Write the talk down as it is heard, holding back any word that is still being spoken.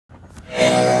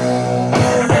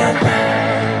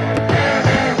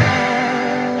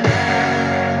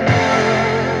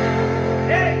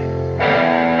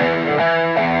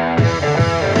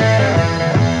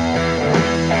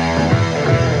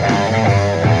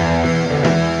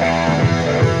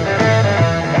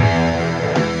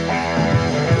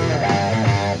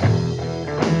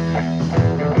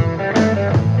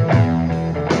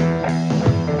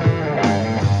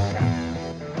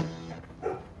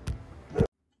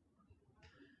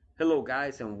Hello,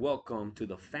 guys, and welcome to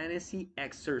the Fantasy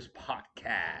Xers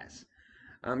podcast.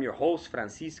 I'm your host,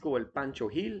 Francisco El Pancho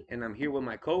Gil, and I'm here with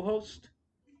my co host,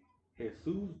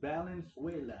 Jesus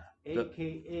Valenzuela, the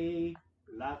aka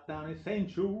Lockdown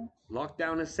Essentials,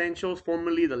 Lockdown Essentials,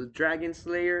 formerly the Dragon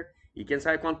Slayer. Y quién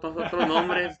sabe cuántos otros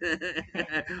nombres.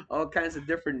 All kinds of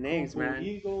different Kung names, Fu man.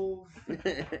 Eagles.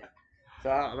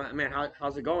 Man,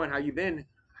 how's it going? How you been?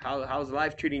 How's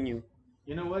life treating you?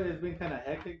 You know what? It's been kind of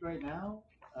hectic right now.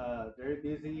 Very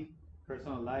busy,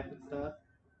 personal life and stuff,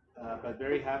 but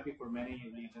very happy for many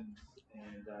reasons.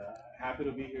 And happy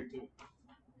to be here too.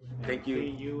 And Thank you.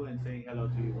 seeing you and saying hello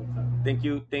to you. What's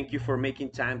up? Thank you for making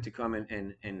time to come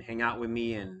and hang out with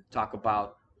me and talk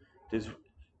about this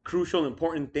crucial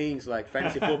important things like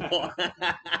fantasy football.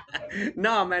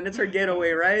 No, man, it's our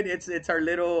getaway, right? It's our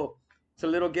little it's a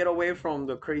little getaway from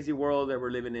the crazy world that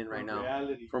we're living in right From now.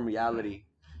 reality. From reality.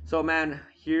 So, man,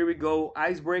 here we go.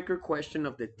 Icebreaker question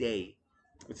of the day.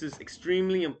 This is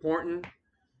extremely important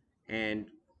and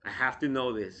I have to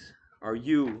know this. Are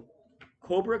you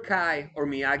Cobra Kai or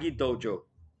Miyagi Dojo?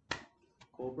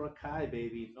 Cobra Kai,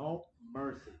 baby. No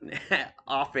mercy.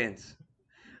 Offense.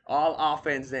 All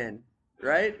offense then,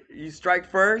 right? You strike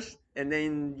first and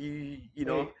then you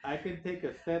know. Hey, I can take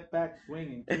a step back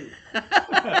swinging too.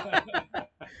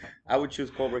 I would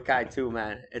choose Cobra Kai too,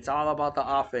 man. It's all about the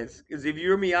offense. Because if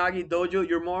you're Miyagi Dojo,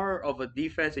 you're more of a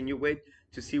defense and you wait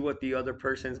to see what the other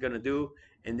person's gonna do,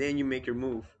 and then you make your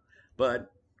move.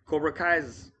 But Cobra Kai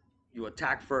is you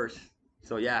attack first.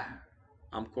 So yeah,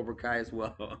 I'm Cobra Kai as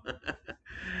well.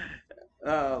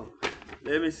 um,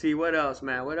 let me see what else,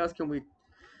 man. What else can we?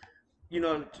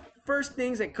 First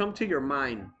things that come to your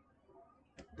mind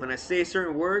when I say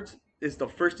certain words is the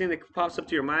first thing that pops up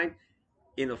to your mind.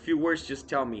 In a few words, just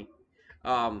tell me.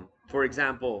 For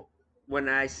example, when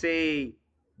I say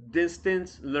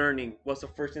distance learning, what's the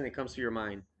first thing that comes to your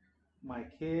mind? My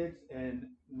kids and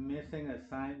missing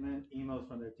assignment emails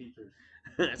from their teachers.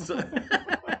 So,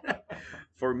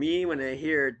 for me, when I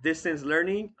hear distance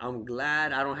learning, I'm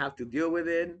glad I don't have to deal with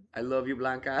it. I love you,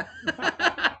 Blanca.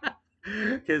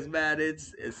 Because man, it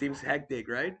seems hectic,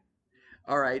 right?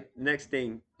 All right, next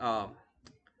thing,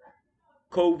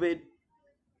 COVID,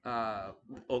 uh,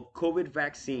 COVID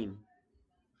vaccine.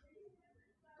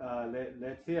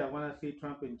 Let's see. I want to see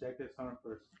Trump inject his arm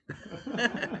first.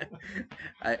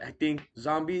 I think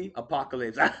zombie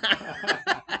apocalypse.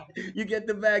 You get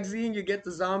the vaccine, you get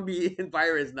the zombie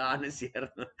virus. No, no es cierto.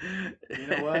 You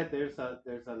know what? There's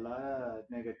a lot of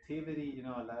negativity. You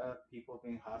know, a lot of people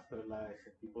being hospitalized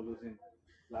and people losing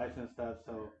lives and stuff.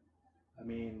 So, I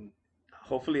mean,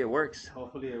 Hopefully it works.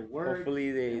 hopefully it works Hopefully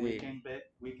and they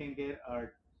we can get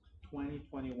our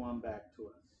 2021 back to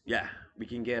us. yeah, we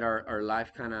can get our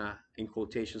life kind of in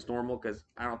quotations normal because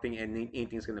I don't think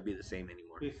anything's gonna be the same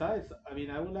anymore. Besides, I mean,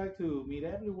 I would like to meet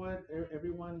everyone.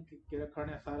 Everyone could get a carne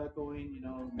asada going. You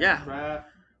know, next Yeah, draft.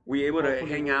 we able to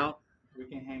Hopefully, hang out. we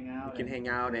can hang We out can hang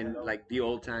and out say and hello. like the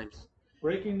old times.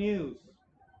 Breaking news!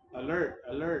 Alert!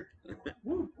 Alert!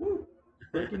 Woo! Woo!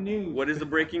 Breaking news! What is the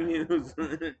breaking news?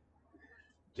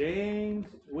 James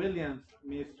Williams,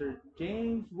 Mr.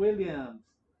 James Williams,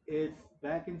 is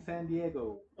back in San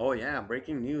Diego. Oh yeah,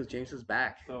 breaking news. James is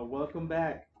back. So welcome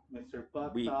back, Mr.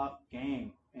 Bucked We Off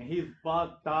Gang, and he's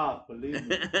bucked off. Believe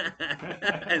me.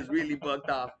 it's really bugged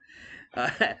off. Uh,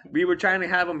 we were trying to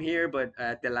have him here, but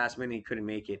at the last minute he couldn't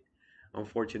make it,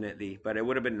 unfortunately. But it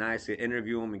would have been nice to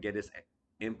interview him and get his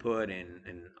input and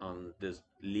on this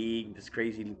league, this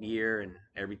crazy year, and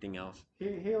everything else.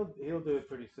 He'll do it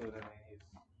pretty soon. I mean, he's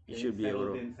He getting should be able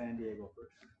settled to. in San Diego first.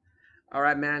 All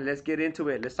right, man. Let's get into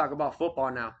it. Let's talk about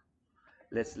football now.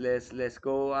 Let's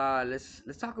go.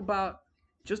 Let's talk about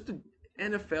just the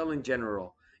NFL in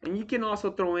general, and you can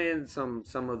also throw in some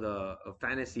of the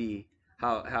fantasy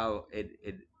how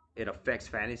it affects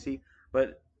fantasy.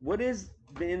 But what has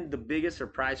been the biggest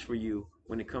surprise for you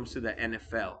when it comes to the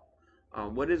NFL?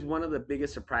 What is one of the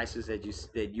biggest surprises that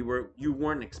you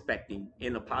weren't expecting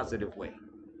in a positive way?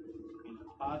 In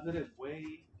a positive way.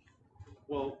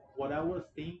 Well, what I was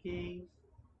thinking,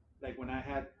 like when I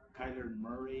had Kyler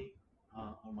Murray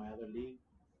on my other league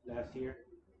last year,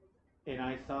 and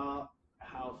I saw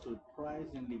how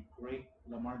surprisingly great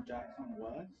Lamar Jackson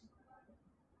was,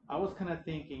 I was kind of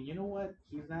thinking, you know what?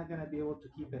 He's not going to be able to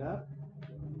keep it up,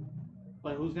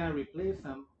 but who's going to replace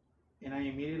him? And I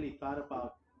immediately thought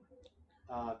about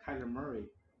Kyler Murray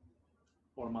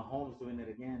or Mahomes doing it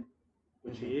again,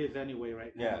 which he Hmm. is anyway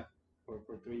right Yeah. now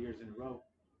for 3 years in a row.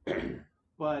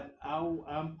 But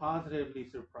I'm positively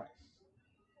surprised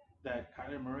that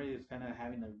Kyler Murray is kind of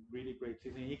having a really great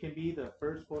season. He can be the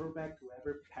first quarterback to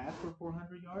ever pass for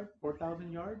 400 yards,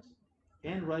 4,000 yards,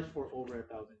 and rush for over 1,000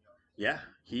 yards. Yeah,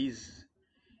 he's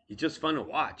just fun to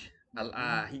watch.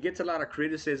 Hmm. He gets a lot of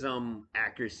criticism,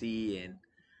 accuracy,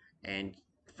 and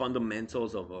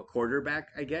fundamentals of a quarterback,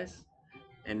 I guess.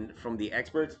 And from the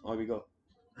experts, oh, here we go.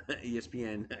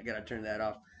 ESPN, I gotta turn that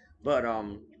off. But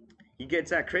he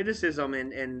gets that criticism,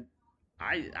 and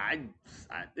I, I,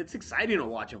 it's exciting to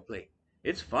watch him play.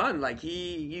 It's fun. Like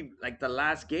he like the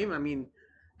last game. I mean,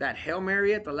 that hail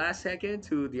mary at the last second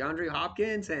to DeAndre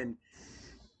Hopkins, and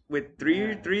with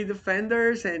Man, three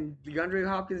defenders and DeAndre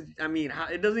Hopkins. I mean,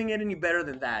 it doesn't get any better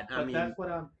than that. I but mean, that's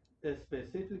what I'm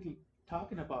specifically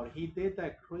talking about. He did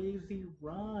that crazy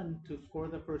run to score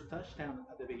the first touchdown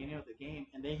at the beginning of the game,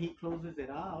 and then he closes it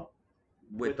out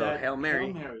with with the that hail Hail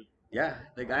mary, Mary. yeah,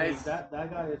 the I guy's mean,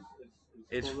 that guy is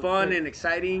it's full of fun tricks. and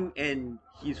exciting, and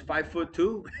he's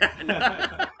 5'2".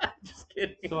 Just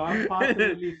kidding. So I'm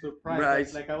positively surprised.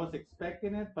 Right. Like I was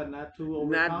expecting it, but not too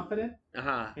Not. overconfident.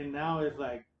 Uh-huh. And now it's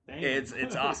like, damn, It's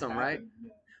it's awesome, right? happening.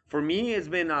 Yeah. For me, it's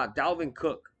been Dalvin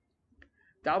Cook.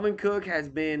 Dalvin Cook has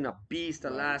been a beast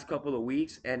the Right. last couple of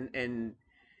weeks, and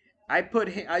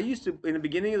I used to in the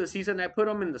beginning of the season I put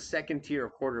him in the second tier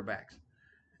of quarterbacks.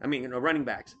 I mean, running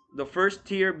backs. The first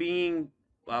tier being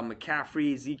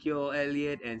McCaffrey, Ezekiel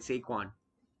Elliott, and Saquon,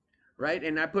 right?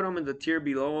 And I put him in the tier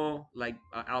below, like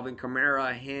Alvin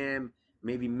Kamara, him,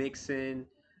 maybe Mixon,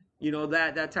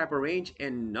 that type of range.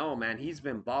 And no, man, he's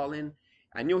been balling.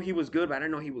 I knew he was good, but I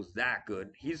didn't know he was that good.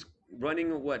 He's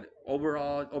running what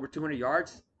overall over 200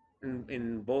 yards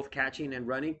in both catching and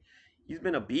running. He's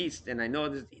been a beast, and I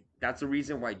know that's the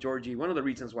reason why one of the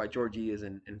reasons why Georgie is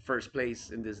in first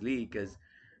place in this league, because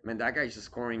man, that guy's just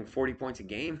scoring 40 points a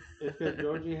game. It's because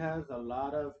Georgie has a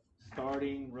lot of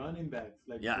starting running backs,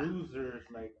 like Yeah, bruisers,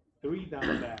 like three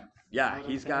down backs. You know yeah, what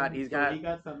I'm saying? he's So got he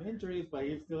got some injuries, but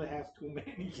he still has too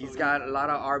many. So he's he's got a lot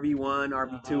of RB1,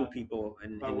 RB2 uh-huh. people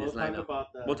in But his we'll talk lineup. about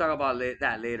We'll talk about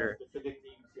that the later. specific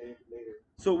teams later.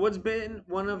 So, what's been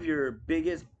one of your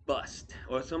biggest bust,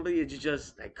 or somebody that you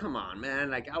just like? Come on, man!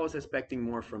 Like I was expecting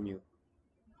more from you.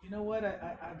 You know what?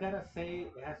 I gotta say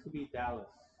it has to be Dallas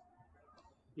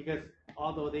because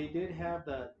although they did have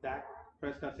the Dak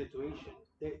Prescott situation,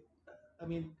 I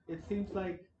mean, it seems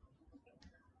like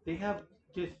they have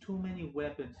just too many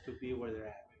weapons to be where they're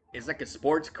at. It's like a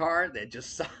sports car that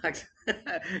just sucks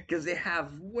because they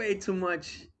have way too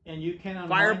much And you can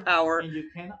unwind firepower. and you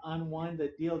can unwind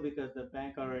the deal because the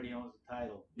bank already owns the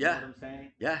title. You know Yeah, what I'm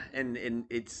saying? yeah, and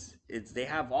it's they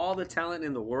have all the talent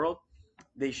in the world.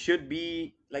 They should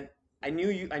be like I knew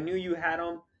you had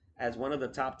them as one of the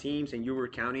top teams, and you were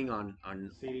counting on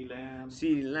CeeDee Lamb,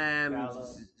 CeeDee Lamb,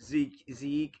 Gallup.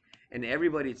 Zeke, and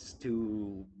everybody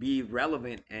to be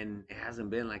relevant, and it hasn't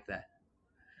been like that.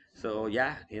 So So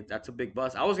yeah, that's a big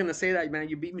bust. I was gonna say that, man.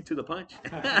 You beat me to the punch.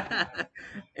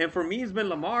 And for me, it's been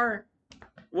Lamar.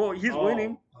 Well, he's oh,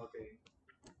 winning. okay.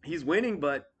 He's winning,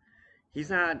 but he's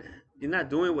not. He's not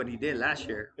doing what he did last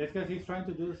year. It's because he's trying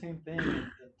to do the same thing,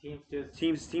 and teams just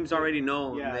Teams they, already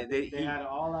know. yeah, they He had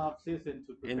all off season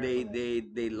to and prepare for that.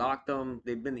 they locked him.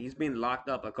 He's been locked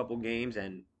up a couple games,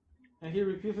 and And he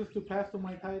refuses to pass to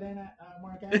my tight end,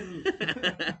 Mark Andrews.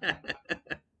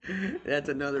 that's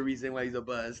another reason why he's a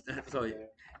bust. So, Yeah.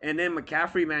 and then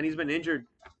McCaffrey, man, he's been injured.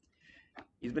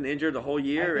 He's been injured the whole I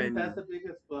year, think that's and the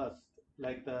biggest bust.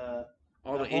 Like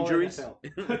all the the whole injuries, NFL.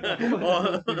 The whole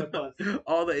NFL has been a bust.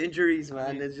 all the injuries, I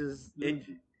man. mean, It's just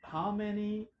how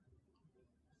many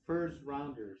first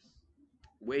rounders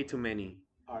way too many.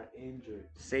 are injured?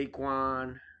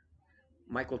 Saquon,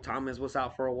 Michael Thomas was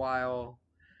out for a while,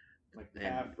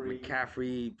 and McCaffrey.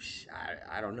 McCaffrey,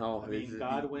 I don't know. I mean,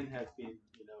 Godwin has been,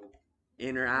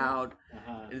 In or out.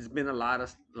 uh-huh. There's been a lot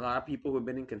of people who've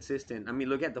been inconsistent. I mean,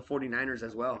 look at the 49ers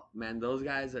as well. Man, those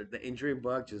guys are the injury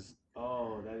bug just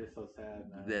Oh, that is so sad,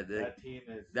 man. the That team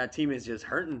is that team is just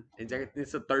hurting.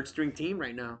 It's a third string team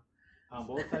right now. on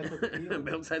both sides of the field.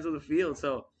 Both sides of the field.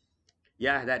 So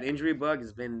yeah, that injury bug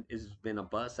has been a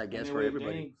bust, I guess, for Anyway,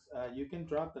 everybody. James, you can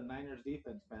drop the Niners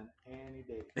defense, man, any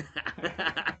day.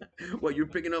 What, you're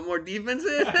picking up more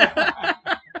defenses?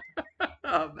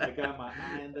 Oh, I man. got my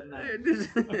eye in the Niners.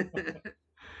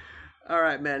 All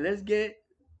right, man.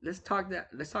 Let's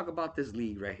talk about this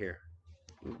league right here.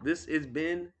 This has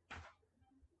been,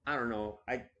 I don't know.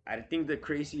 I think the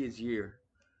craziest year.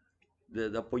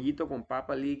 The Pollito con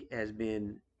Papa League has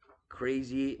been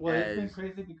crazy Well, it's been as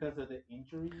crazy because of the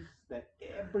injuries that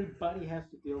everybody has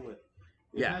to deal with.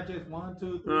 It's yeah. not just one,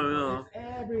 two, No, three, no, four. no. It's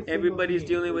every single Everybody's team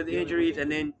dealing is with dealing with injuries,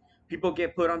 and injuries. then people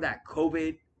get put on that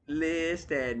COVID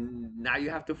list, and now you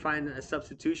have to find a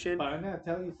substitution. But I'm gonna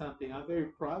tell you something. I'm very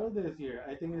proud of this year.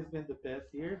 I think it's been the best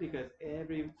year because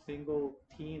every single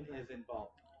team is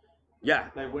involved. Yeah,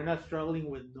 Like we're not struggling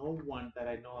with no one that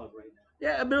I know of right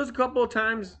yeah. But there was a couple of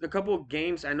times, a couple of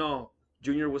games. I know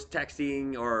Junior was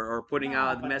texting or putting now.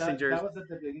 Nah, out but that messengers was at the at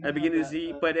the beginning of beginning the of the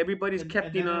season, but everybody's and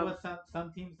keeping then there up. was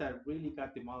some teams that really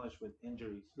got demolished with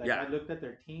injuries. Like Yeah. I looked at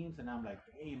their teams and I'm like,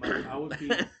 damn,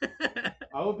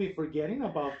 I would be forgetting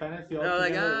about fantasy They're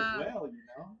like, altogether as well,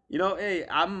 you know? hey,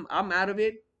 I'm out of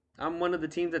it. I'm one of the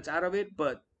teams that's out of it,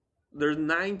 but there's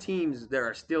 9 teams that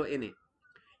are still in it.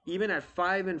 Even at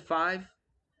 5-5,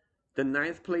 the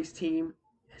ninth place team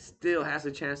still has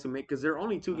a chance to make because they're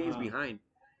only 2 games Uh-huh. behind.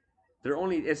 They're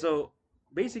only and so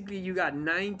basically you got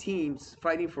 9 teams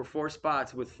fighting for 4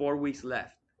 spots with 4 weeks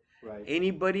left. Right.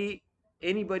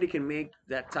 Anybody can make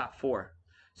that top four. I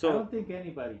So don't think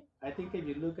anybody. I think if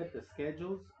you look at the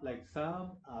schedules, like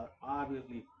some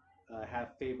obviously have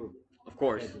favorable of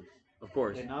course, schedules. of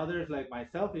course. And others, like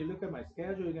myself, if you look at my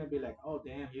schedule, you're going to be like, oh,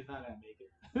 damn, he's not going to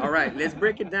make All right, let's it.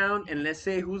 break it down and let's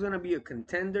say who's gonna be a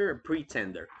contender, a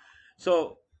pretender.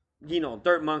 So,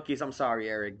 Dirt Monkeys. I'm sorry,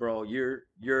 Eric, bro. You're.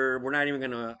 We're not even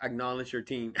gonna acknowledge your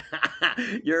team.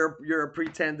 You're a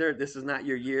pretender. This is not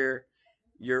your year.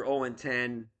 You're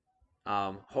 0-10.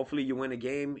 Hopefully you win a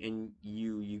game and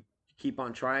you keep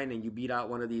on trying and you beat out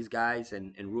one of these guys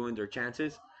and ruin their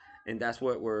chances. And that's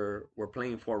what we're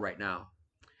playing for right now.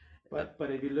 Uh,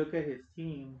 But if you look at his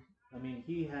team, I mean,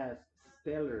 he has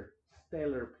stellar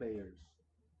players.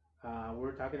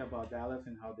 We're talking about Dallas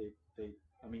and how they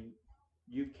I mean,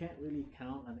 you can't really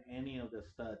count on any of the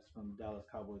studs from Dallas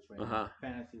Cowboys right now, huh.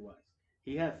 fantasy wise.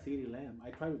 He has CeeDee Lamb. I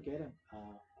tried to get him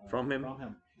From him. from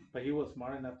him, but he was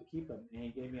smart enough to keep him, and he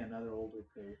gave me another older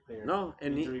player No,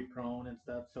 and injury prone and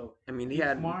stuff. So I mean, he he's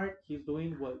had smart. He's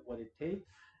doing what it takes.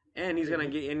 and he's If gonna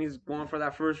you, get and he's going for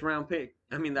that first round pick.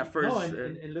 I mean, that no, first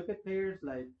and look at players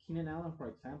like Keenan Allen, for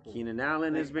example. Keenan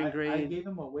Allen has Like been I great. gave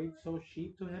him away so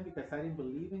cheap to him because I didn't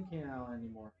believe in Keenan Allen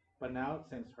anymore. But now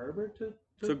since Herbert took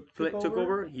Took over,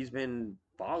 over. He's been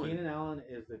balling. Keenan Allen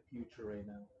is the future right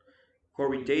now.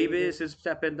 Corey Corey Davis Davis, is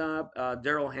stepping up.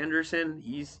 Daryl Henderson,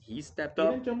 he's stepped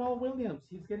even up. Jamal Williams,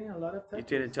 he's getting a lot of He touches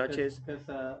didn't touch his.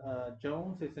 because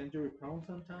Jones is injury prone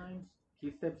sometimes. He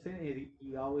steps in and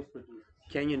he always produces.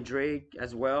 Kenyon Drake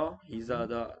as well. He's Mhm.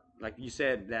 the like you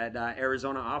said that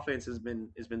Arizona offense has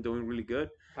been doing really good.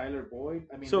 Tyler Boyd.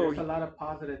 I mean, So there's a lot of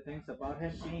positive things about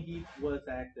him, and he was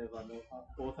active on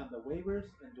both on the waivers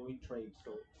and doing trades.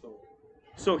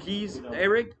 so he's You know,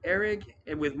 Eric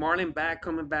and with Marlon back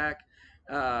coming back,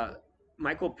 uh,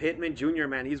 Michael Pittman Jr.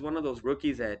 Man, he's one of those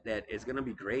rookies that is gonna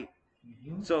be great.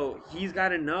 mhm. So he's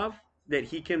got enough that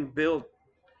he can build.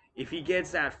 If he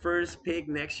gets that first pick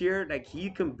next year, like he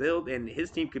can build, and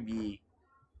his team could be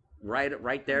right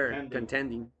there Contending,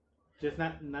 contending. just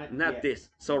not Not yet. this.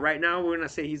 So right now we're gonna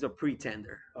say he's a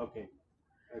pretender. Okay,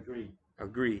 agreed.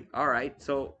 Agree. All right.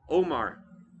 So Omar,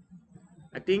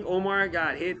 I think Omar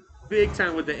got hit big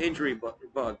time with the injury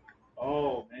bug.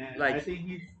 Oh man, I Like think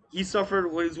he's he suffered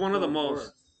was one of the the most.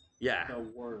 worst. Yeah, The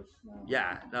worst now.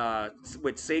 yeah.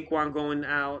 With Saquon going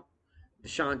out,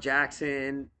 Deshaun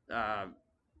Jackson,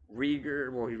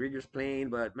 Rieger. Well, Rieger's playing,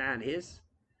 but man, his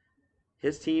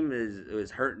team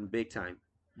is hurting big time.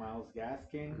 Miles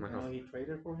Gaskin, I know he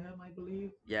traded for him, I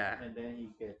believe, Yeah. and then he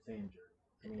gets injured.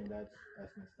 I mean, that's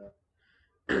messed up.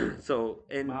 So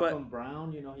and but Malcolm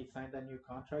Brown, he signed that new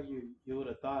contract. You would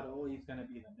have thought, oh, he's gonna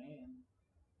be the man,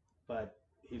 but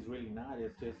he's really not.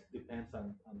 It just depends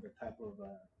on the type of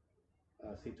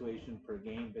situation per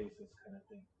game basis kind of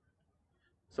thing.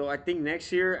 so I think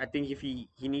next year I think if he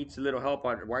needs a little help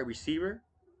on wide receiver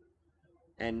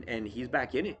and he's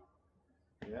back in it.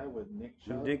 Yeah, with Nick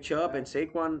Chubb Nick Chubb and back.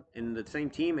 Saquon in the same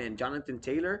team and Jonathan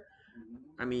Taylor.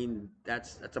 I Mhm. mean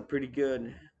that's a pretty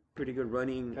good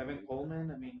running. Kevin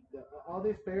Coleman. I mean, all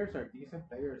these players are decent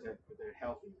players if they're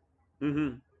healthy. Mm-hmm.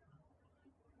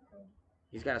 Um,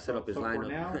 He's got to set so up his so for lineup.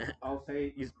 now, I'll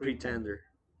say He's pretender. pretender.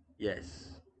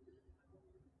 Yes.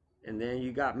 And then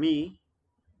you got me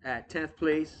at 10th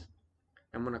place.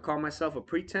 I'm gonna call myself a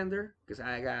pretender because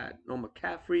I got no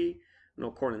McCaffrey,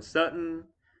 no Cortland Sutton,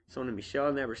 Sony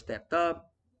Michelle never stepped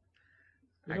up.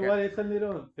 You I know got what? It's a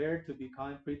little unfair to be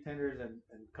calling pretenders and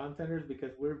contenders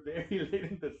because we're very late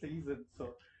in the season,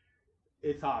 so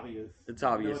it's obvious. it's You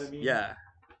know what I obvious. mean? Yeah,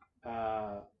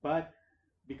 But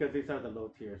because these are the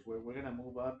low tiers, we're gonna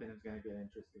move up and it's gonna get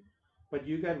interesting. But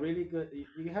you got really good.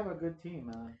 You have a good team.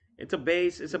 it's a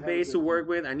base. It's a You have a base to good team. work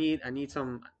with. I need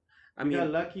some. I You got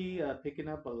mean, lucky picking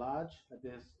up a Lodge at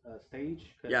this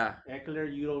stage because yeah.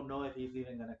 Eckler, you don't know if he's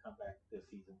even gonna come back this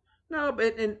season. No,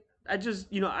 but and I just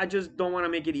don't want to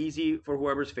make it easy for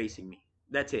whoever's facing me.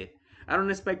 That's it. I don't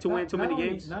expect to win too Not many only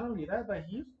games. not only that, but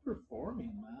he's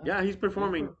performing, man. Yeah, he's He's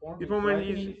performing. He's performing. So performing. I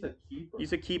think he's a keeper.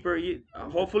 He's a keeper. He's a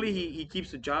Hopefully keeper. he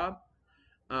keeps the job.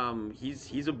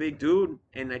 He's a big dude,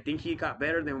 and I think he got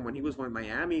better than when he was with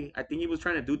Miami. I think he was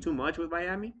trying to do too much with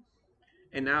Miami,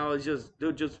 and now it's just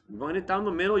dude, just run it down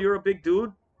the middle. You're a big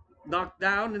dude, knock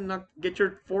down and get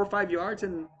your 4 or 5 yards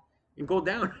and go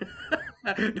down.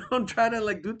 Don't try to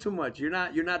like do too much. You're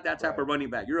not that type Right. of running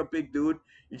back. You're a big dude.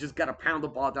 You just gotta pound the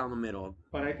ball down the middle.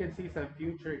 But I can see some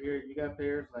future here. You got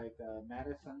players like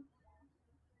Madison,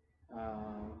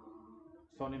 uh,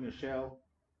 Sonny Michelle,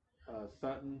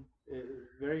 Sutton,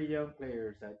 very young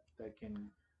players that can,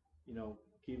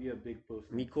 give you a big boost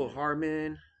next Miko year.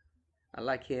 Harmon, I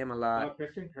like him a lot.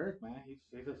 Christian Kirk, man, he's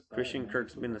a stud, Christian man. He's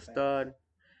Kirk's been super a fast. stud.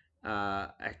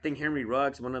 I think Henry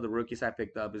Ruggs, one of the rookies I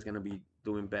picked up, is gonna be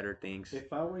doing better things.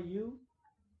 If I were you,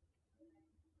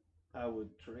 I would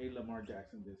trade Lamar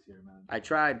Jackson this year, man. I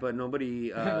tried, but nobody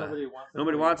Nobody wants him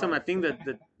nobody for your wants him. I price. think that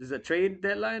the is the trade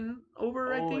deadline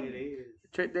over. I Oh, think it is.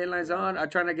 trade deadline's on. I'm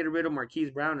trying to get rid of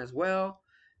Marquise Brown as well.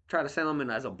 Try to sell him in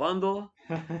as a bundle,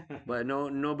 but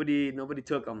nobody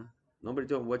took him. Nobody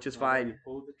took him, which is Nobody fine.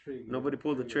 pulled the trigger. Nobody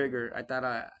pulled the trigger. I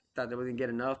thought they wouldn't get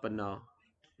enough, but no,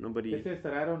 It's nobody. just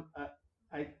that I don't.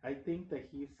 I think that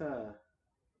he's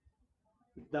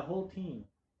the whole team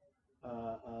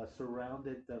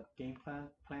surrounded the game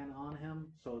plan on him,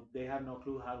 so they have no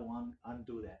clue how to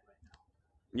undo that right now.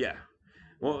 Yeah.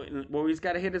 Well, he's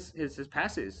got to hit his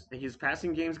passes. His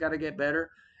passing game's got to get better,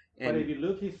 But if and you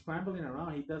look, he's scrambling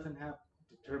around. He doesn't have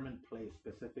determined plays,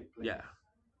 specific plays. yeah,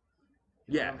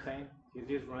 You know yeah, what I'm saying? He's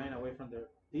just running away from the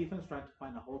defense, trying to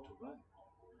find a hole to run.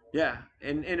 yeah,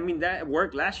 and I mean that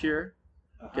worked last year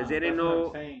because they didn't That's what I'm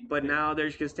know, saying. but now they're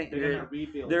just They're gonna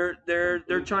rebuild they're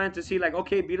completely. trying to see like,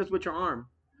 okay, beat us with your arm,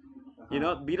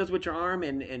 Uh-huh. beat us with your arm,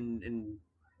 and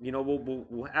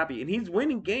we'll happy. And he's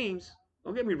winning games.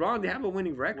 Don't get me wrong, they have a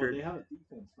winning Well, record. they have a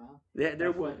defense, man. They they're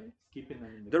That's what is keeping them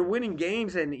in the they're game. winning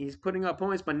games and he's putting up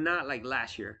points, but not like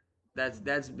last year. That's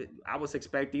I was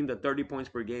expecting the 30 points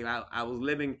per game. I was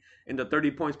living in the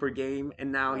 30 points per game,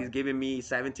 and now he's Right. giving me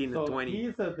 17 to So 20.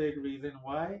 he's a big reason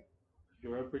why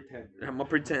you're a pretender. I'm a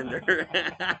pretender.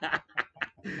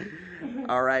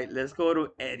 All right, let's go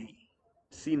to Eddie.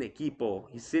 Sin equipo.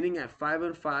 He's sitting at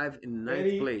 5-5 in ninth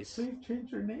Eddie, place. please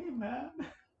change your name, man.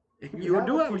 You You have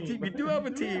do a have a team. team. You do You have a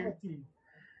do have a team. team.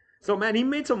 So man, he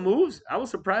made some moves. I was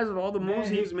surprised with all the moves Man,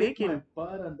 he he was kicked my making.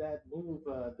 butt on that move,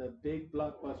 the big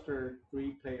blockbuster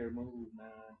three-player move, man.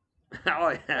 Oh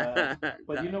Uh, yeah.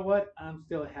 but you know what? I'm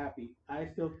still happy. I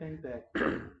still think that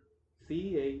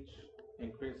CH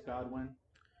and Chris Godwin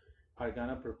are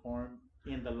gonna perform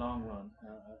in the long run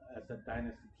as a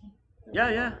dynasty team that Yeah,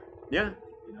 they yeah, are. yeah.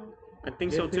 You know, I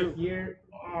think so just this too. year,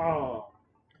 oh,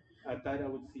 I thought I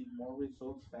would see more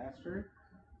results faster,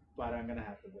 but I'm gonna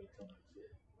have to wait till next year.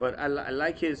 But I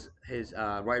like his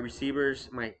wide receivers,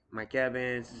 Mike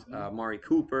Evans, Hmm. Mari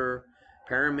Cooper,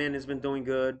 Perriman has been doing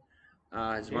good.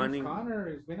 His James running Conner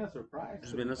has been a surprise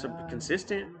has to been me, man.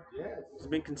 consistent. Yes. He's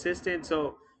been consistent,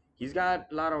 so he's got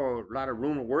a lot of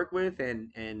room to work with, and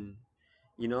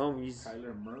he's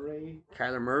Kyler Murray.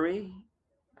 Kyler Murray,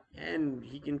 and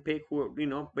he can pick who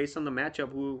based on the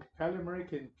matchup who. Kyler Murray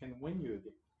can win you a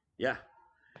game. Yeah,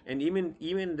 and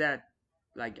even that,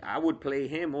 like I would play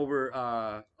him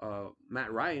over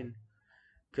Matt Ryan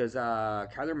because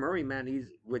Kyler Murray, man, he's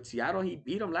with Seattle. He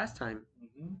beat him last time,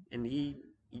 Hmm. and he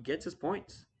gets his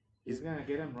points. He's He's gonna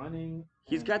get him running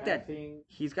he's and got that passing.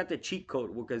 he's got the cheat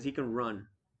code because he can run.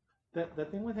 The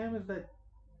thing with him is that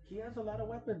he has a lot of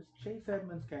weapons. Chase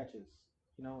Edmonds catches.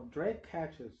 Drake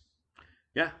catches.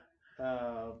 Yeah,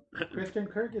 Uh, Christian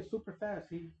Kirk is super fast.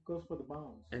 He goes for the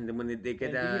bounds. and then when they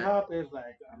get And D Hop is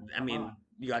like, I come mean, on.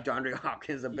 you got DeAndre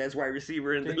Hopkins, the best wide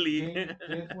receiver in the league.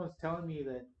 James was telling me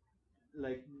that,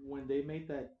 like, when they made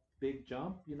that big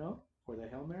jump, for the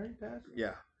Hail Mary pass,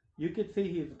 Yeah, you could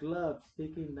see his gloves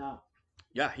sticking out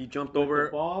yeah, he jumped with the over.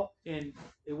 ball, and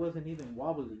it wasn't even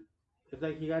wobbly. It's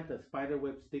like he got the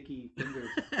spiderweb sticky fingers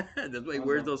That's why he on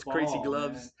wears the those crazy ball, man.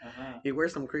 gloves. Uh-huh. He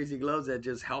wears some crazy gloves that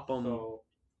just help him. So,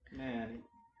 man,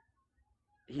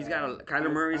 He's got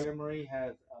Kyler Murray's Kyler Murray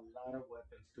has a lot of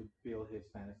weapons to build his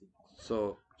fantasy points.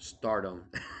 so stardom.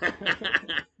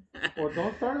 Or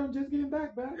don't start him, just get him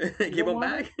back, man. You Give don't him want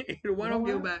back. it? You You want don't him?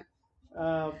 Give want him it? back.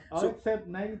 I'll So, accept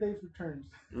 90 days returns.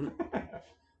 mm,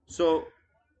 so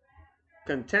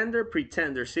contender,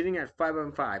 pretender, sitting at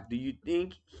 5-5. Do you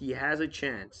think he has a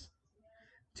chance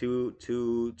to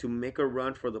make a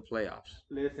run for the playoffs?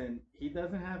 Listen, he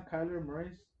doesn't have Kyler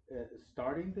Murray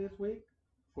starting this week.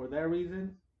 For that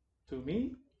reason, to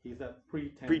me, he's a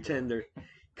pretender. Pretender,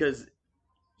 because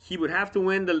he would have to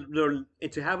win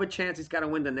to have a chance. He's got to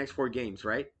win the next 4 games,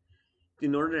 right?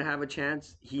 In order to have a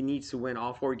chance, he needs to win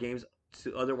all 4 games.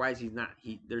 Otherwise, he's not.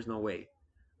 There's no way,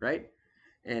 right?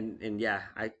 And yeah,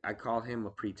 I call him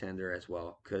a pretender as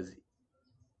well because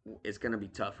it's gonna be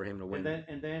tough for him to And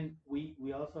win. then we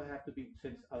also have to be,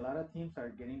 since a lot of teams are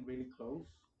getting really close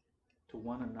to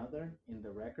one another in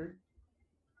the record,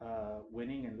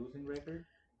 winning and losing record.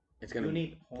 It's gonna You be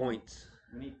need points. points.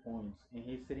 You need points, and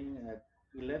he's sitting at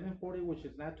 1140, which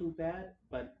is not too bad.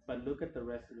 But look at the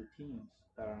rest of the teams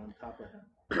that are on top of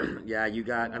him. Yeah, you You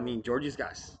got. I know, mean, Georgia's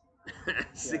got yeah.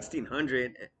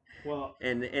 1600, Well,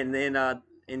 and then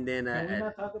can we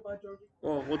not talk about Georgia?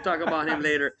 well, we'll talk about him I'm just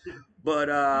later. kidding.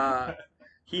 But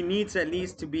he needs at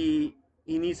least to be.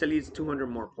 He needs at least 200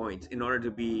 more points in order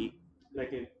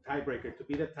Like a tiebreaker, to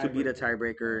be the to beat a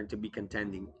tiebreaker. tiebreaker and to be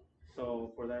contending.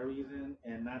 So for that reason,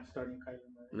 and not starting Kyler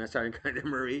Murray I'm not starting Kyler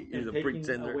Murray. He's and a taking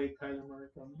pretender. away Kyler Murray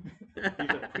from him,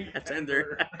 he's a A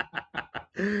tender.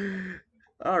 pretender.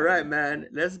 All right, man.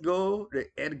 Let's go to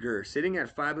Edgar, sitting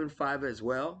at 5-5 as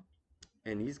well,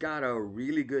 and he's got a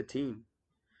really good team.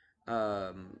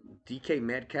 DK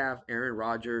Metcalf, Aaron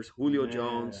Rodgers, Julio Man,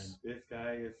 Jones. this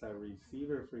guy is a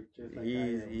receiver freak, just like I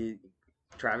He's am.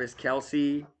 Travis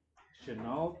Kelsey.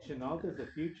 Chenault is the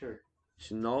future.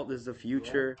 Chenault is the Yeah,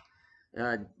 future.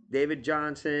 Uh, David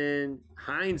Johnson.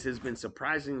 Hines has been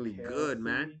surprisingly good,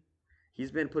 man. Kelsey,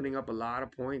 He's been putting up a lot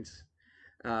of points.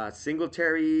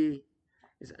 Singletary,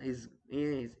 he's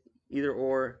either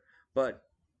or, but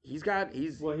he's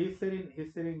well, he's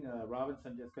sitting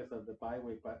Robinson just because of the bye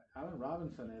week, but Allen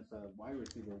Robinson is a wide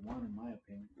receiver one in my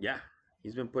opinion. yeah,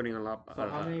 he's been putting a lot. So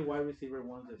how many wide receiver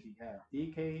ones does he have?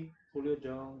 DK, Julio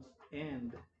Jones,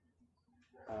 and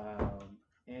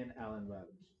Allen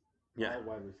Robinson, Yeah, all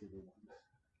wide receiver ones.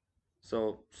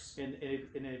 so And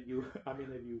if you, I mean,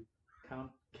 if you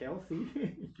count Kelsey,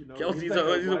 he's Kelsey's like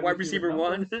a he's a wide wide receiver receiver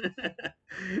numbers. one.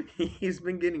 He's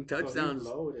been getting So he's touchdowns.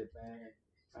 loaded, man.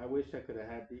 I wish I could have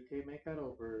had DK Metcalf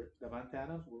over Davante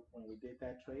Adams when we did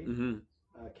that trade. Hmm.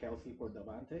 Kelsey for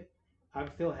Davante. I'm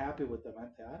still happy with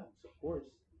Davante Adams, of course.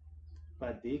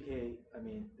 But DK, I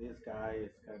mean, this guy is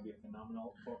gonna be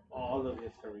phenomenal for all of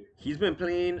his career. He's been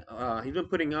playing. He's been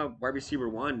putting up wide receiver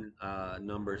one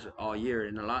numbers all year,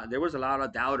 and there was a lot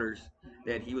of doubters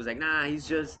that he was like, nah, he's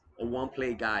just a one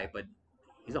play guy, but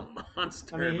he's a I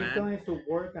monster, mean, he man. still needs to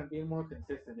work on being more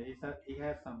consistent. He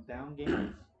has some down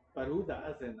games, but who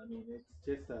doesn't? I mean, it's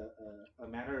just a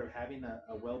matter of having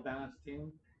a well balanced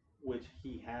team, which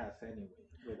he has anyway,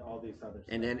 with all these other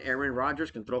And stuff. then Aaron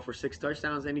Rodgers can throw for 6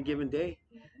 touchdowns any given day.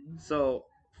 Hmm. So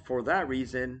for that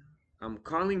reason, I'm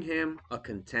calling him a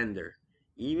contender.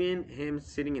 Even him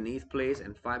sitting in eighth place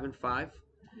and 5-5,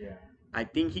 Yeah, I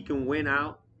think he can win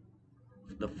out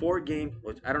the 4 game.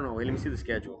 Which I don't know. Wait, let me see the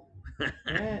schedule.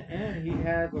 and he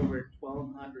has over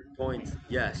 1,200 Points, points.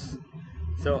 yes.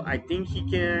 So I think he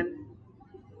can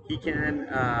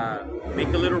make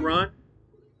a little run.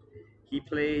 He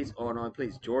plays. Oh no, he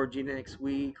plays Georgie next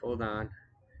week. Hold on,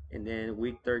 and then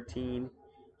week 13,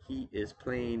 he is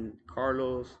playing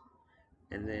Carlos,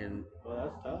 and then Well,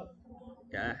 that's tough.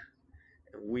 yeah,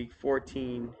 week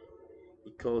 14,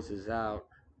 he closes out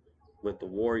with the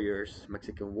Warriors,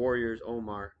 Mexican Warriors,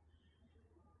 Omar.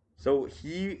 So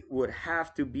he would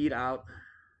have to beat out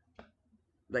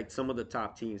like some of the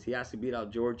top teams. He has to beat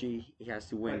out Georgie. He has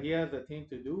to But win. he has the team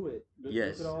to do it. Look at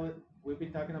Yes. all it. We've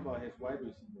been talking about his wide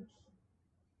receivers,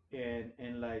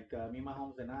 and like me,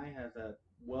 Mahomes, and I has a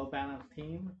well balanced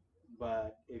team.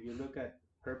 But if you look at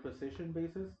per position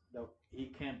basis, he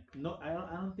can't. No, I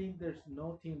don't think there's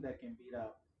no team that can beat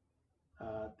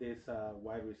out this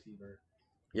wide receiver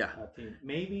Yeah. team.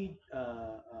 Maybe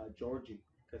Georgie,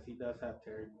 because he does have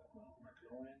Terry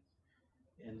McLaurin,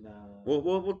 and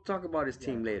We'll talk about his yeah.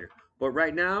 team later. But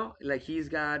right now, like he's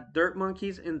got Dirt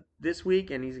Monkeys in this week,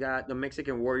 and he's got the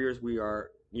Mexican Warriors. We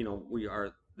are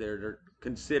they're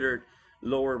considered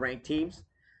lower ranked teams.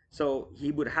 So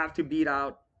he would have to beat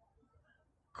out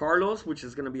Carlos, which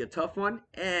is going to be a tough one,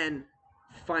 and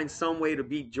find some way to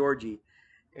beat Georgie.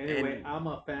 Anyway, And I'm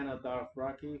a fan of Darth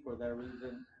Rocky for that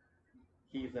reason.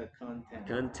 He's a contender.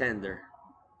 contender.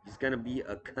 He's going to be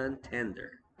a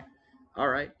contender. All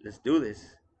right, let's do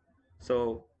this.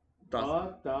 So, the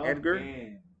Bucked up Edgar,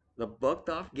 game. the bucked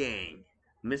off gang,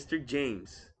 Mr.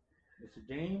 James, Mr.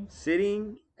 James,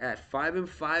 sitting at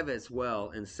 5-5 as well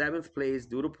in seventh place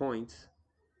due to points,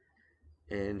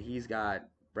 and he's got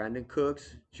Brandon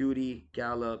Cooks, Judy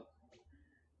Gallup,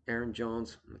 Aaron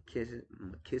Jones,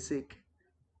 McKissick,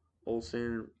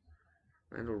 Olsen,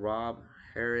 Randall Robb,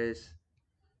 Harris.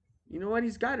 You know what?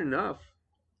 He's got enough.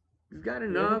 He's got let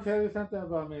me enough. tell you something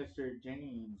about Mr.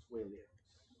 James Williams.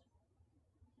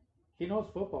 he knows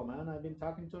football, man. I've been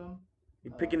talking to him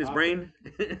You picking his often.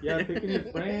 brain? Yeah, picking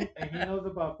his brain, and he knows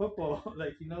about football.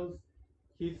 Like he knows,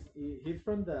 he's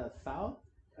from the South,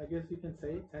 I guess you can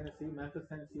say, Tennessee, Memphis,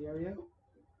 Tennessee area.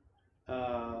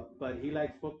 But he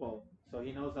likes football, so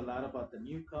he knows a lot about the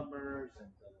newcomers and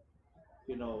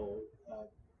you know uh,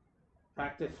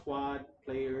 practice squad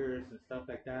players and stuff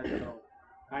like that. So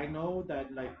I know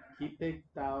that like he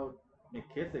picked out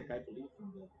McKissick, I believe,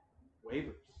 from the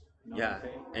waivers. You know what I'm Yeah,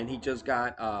 saying? and he just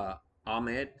got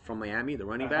Ahmed from Miami, the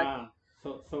running back.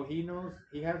 Uh-huh. So he knows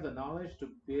he has the knowledge to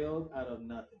build out of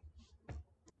nothing.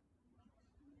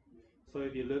 So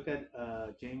if you look at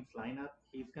James' lineup,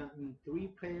 he's gotten three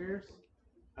players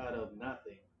out of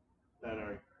nothing that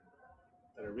are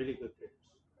really good players.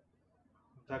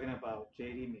 I'm talking about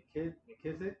J.D.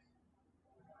 McKissick,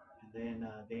 and then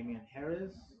Damian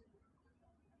Harris.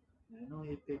 And I know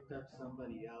he picked up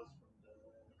somebody else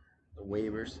The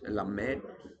waivers, from the Lamed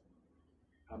waivers,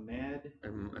 Ahmed.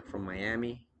 from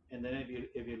Miami. And then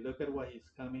if you look at what he's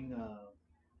coming,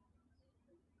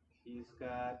 he's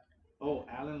got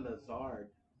Alan Lazard.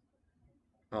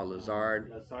 Oh, Lazard,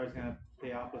 Lazard's gonna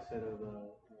play opposite of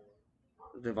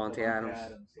Devontae Devontae Adams,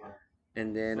 Adams. Yeah.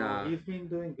 and then So he's been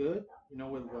doing good,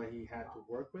 with what he had to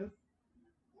work with,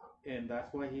 and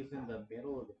that's why he's in the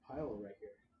middle of the pile right here.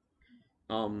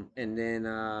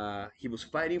 he was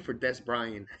fighting for Des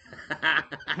Bryant.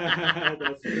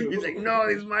 That's He's true. like, no,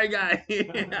 he's my guy.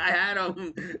 I had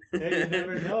him. Hey, you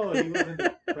never know. He was in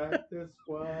the practice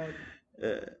squad. uh,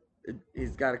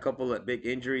 he's got a couple of big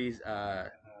injuries. Uh,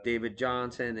 David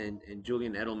Johnson and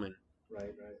Julian Edelman.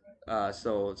 right.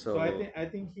 So So so I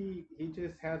think he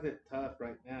just has it tough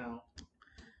right now.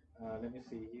 Let me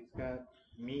see. He's got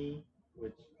me,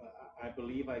 which I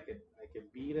believe I can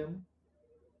beat him.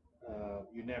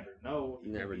 You never know. He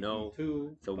you can never beat me know.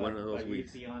 too, So one of those but he's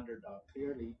weeks. the underdog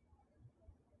clearly.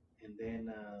 And then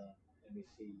let me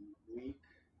see. Week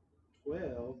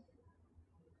 12,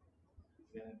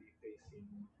 he's gonna be facing.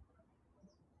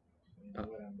 You Uh, know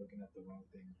what? I'm looking at the wrong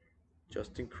thing.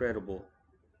 just incredible.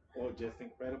 Oh, just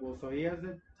incredible. So he has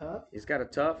it tough. He's got a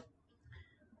tough.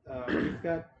 He's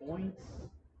got points,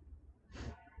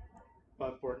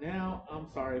 but for now, I'm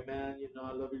sorry, man.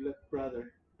 I love you, little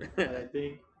brother, but I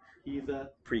think he's a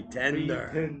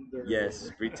Pretender. Yes,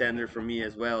 pretender. pretender for me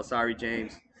as well. Sorry,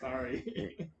 James.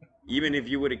 Sorry. Even if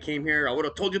you would have came here, I would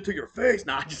have told you to your face.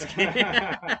 Nah, just kidding.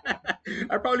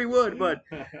 I probably would, but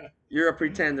you're a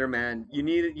pretender, man. You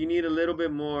need a little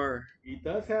bit more. He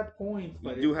does have points, You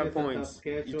but do it's have just a tough points.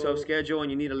 You tough schedule, schedule,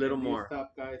 and you need a little and these more.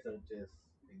 top guys are just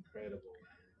incredible,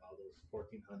 man. All those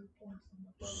 1,400 points and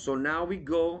above. So now we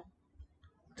go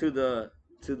to the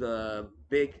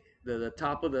big the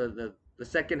top of the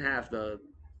second half, the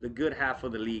good half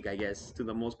of the league, I guess, to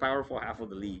the most powerful half of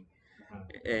the league. Uh-huh.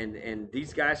 And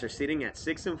these guys are sitting at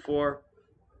 6-4.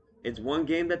 It's one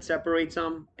game that separates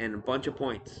them and a bunch of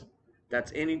points.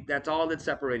 That's all that's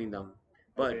separating them.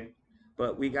 But Okay.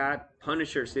 but we got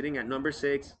Punisher sitting at number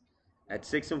 6 at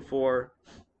 6-4.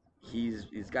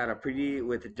 He's got a pretty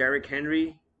with Derrick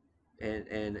Henry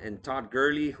and Todd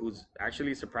Gurley, who's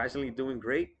actually surprisingly doing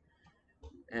great.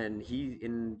 And he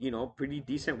in pretty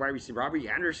decent wide receiver. Robbie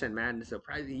Anderson, man,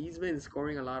 surprising. He's been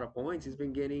scoring a lot of points. He's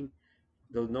been getting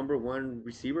those number one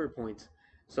receiver points.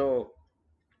 So,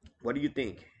 what do you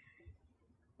think?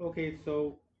 Okay,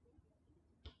 so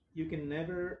you can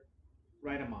never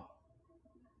write him off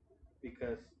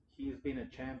because he's been a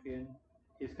champion.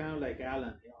 He's kind of like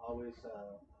Allen, always,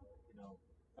 you know,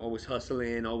 Always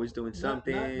hustling, always doing not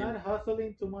something.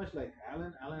 hustling too much like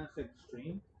Allen. Allen's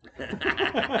extreme,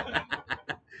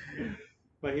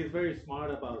 but he's very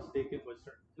smart about sticking with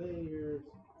certain players.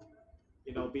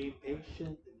 Being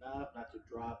patient enough not to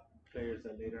drop players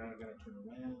that later on are going to turn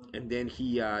around. And then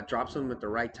he drops them at the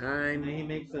right And then time. he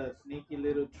makes a sneaky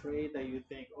little trade that you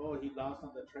think, oh, he lost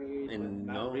on the trade, but And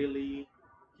not no, really.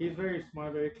 He's very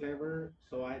smart, very clever,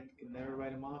 so I can never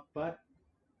write him off. But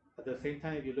at the same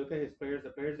time, if you look at his players, the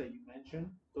players that you mentioned,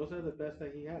 those are the best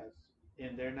that he has,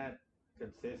 and they're not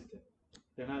consistent.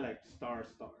 They're not like stars.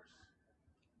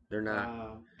 they're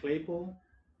not. Claypool,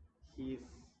 he's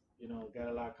got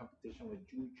a lot of competition with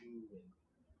Juju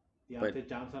and But Deontay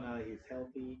Johnson now that he's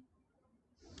healthy.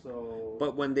 So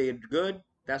but when they're good,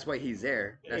 that's why he's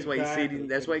there. That's why he's sitting.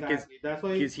 That's why because exactly. That's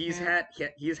why he because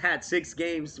can't. he's had 6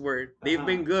 games where they've Uh-huh.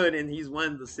 been good and he's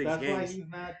won the six That's why games. he's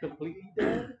not completely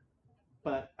dead.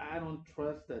 But I don't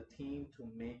trust the team to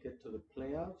make it to the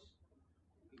playoffs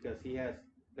because he has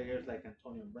players like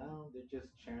Antonio Brown. They're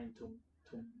just sharing too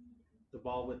the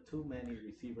ball with too many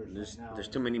receivers right now. There's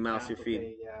too many In mouths to Tampa feed.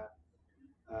 Bay,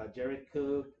 yeah. Jared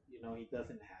Cook, he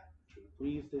doesn't have Drew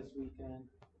Brees this weekend,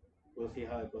 we'll see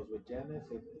how it goes with Jameis.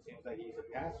 It seems like he's a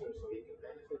passer, so he can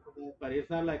benefit from that. But it's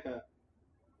not like a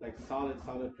like solid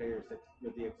players,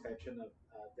 with the exception of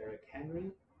Derek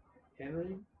Henry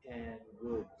and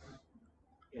Woods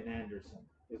and Anderson.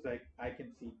 It's like I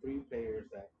can see three players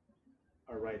that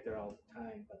are right there all the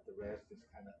time, but the rest is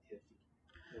kind of iffy.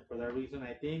 And for that reason,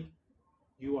 I think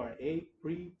you are a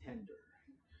pretender.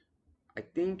 I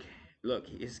think, look,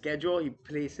 his schedule, he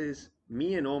places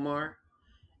me and Omar,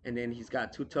 and then he's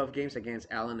got two tough games against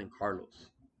Allen and Carlos.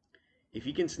 If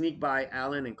he can sneak by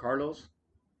Allen and Carlos,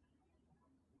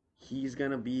 he's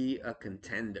gonna be a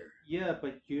contender Yeah,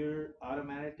 but you're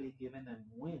automatically giving them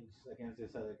wins against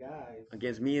these other guys,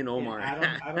 against me and and Omar.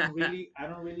 I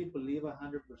don't really believe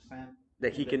 100%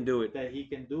 That he can do it. that he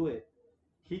can do it.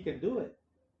 He can do it,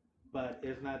 but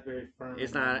it's not very firm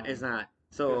It's in my not. It's mind. not.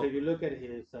 Because So if you look at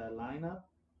his lineup,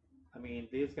 I mean,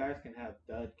 these guys can have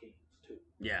dud games too.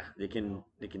 yeah, they You can. know,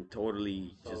 They can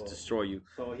totally just so destroy you.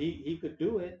 he could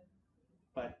do it,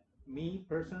 but me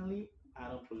personally, I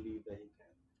don't believe that he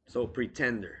can. So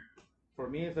pretender For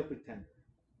me, it's a pretender.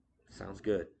 sounds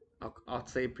good. I'll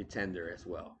say pretender as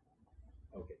well.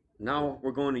 Okay. Now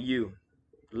we're going to you.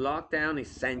 Lockdown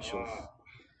essentials. Ah,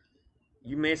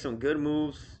 You made some good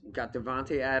moves. You got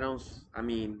Devonte Adams. I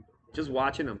mean, just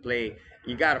watching him play,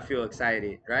 you gotta feel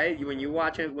excited, right? When you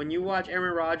watch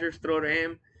Aaron Rodgers throw to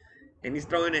him, and he's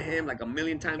throwing to him like a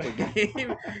million times a game.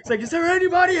 It's like, is there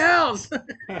anybody else?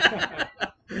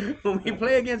 When we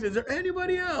play against, is there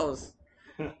anybody else?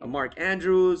 Mark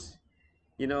Andrews,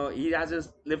 he hasn't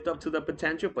lived up to the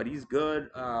potential, but he's good.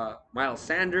 Miles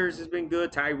Sanders has been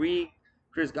good. Tyreek,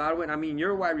 Chris Godwin. I mean,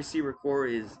 your wide receiver core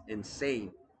is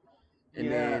insane. And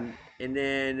yeah,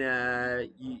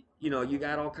 then you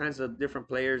got all kinds of different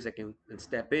players that can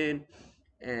step in,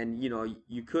 and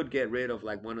you could get rid of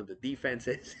like one of the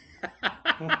defenses,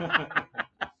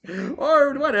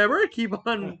 or whatever. Keep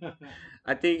on.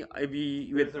 I think if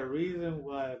you there's a reason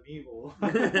why I'm evil.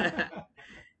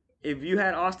 if you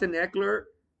had Austin Eckler,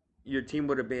 your team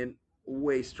would have been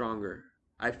way stronger.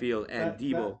 I feel, and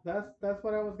Debo. That's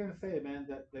what I was gonna say, man.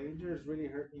 That the injuries really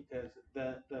hurt me because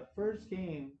the first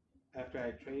game after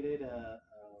I traded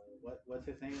what's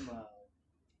his name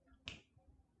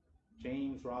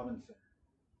James Robinson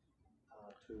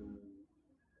to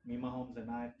me, Mahomes, and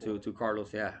I To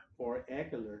Carlos, yeah, for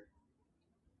Eckler.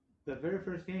 The very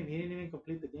first game, he didn't even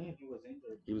complete the game. He was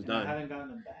injured, he was and I done, haven't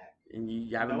gotten him back. and you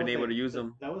And haven't been able to use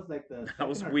them. that was like the That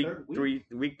was second or week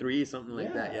third week. three, something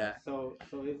like that. Yeah, Yeah, so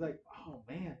it's like, oh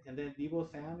man. And then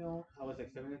Debo Samuel, I was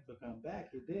expecting him to come back.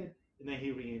 He did, and then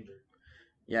he re-injured.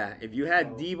 yeah. If you had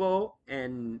So Debo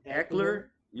and Eckler, Eckler,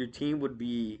 your team would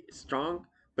be strong.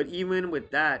 But even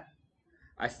with that,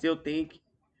 I still think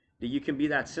that you can be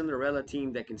that Cinderella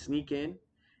team that can sneak in,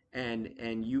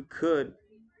 and you could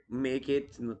make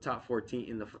it in the top 14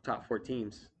 in the top four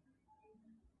teams.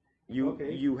 You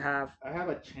okay, you have I have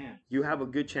a chance. you have a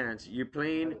good chance. I have a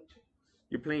chance.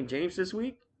 You're playing James this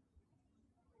week.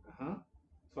 Uh huh.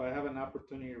 So I have an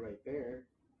opportunity right there.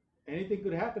 Anything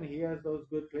could happen. He has those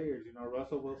good players. You know,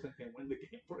 Russell Wilson can win the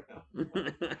game for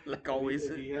him. Like always,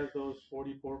 If he has those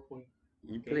 44-point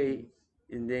you play, games.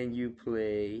 and then you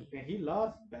play, And he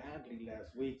lost badly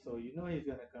last week, so you know he's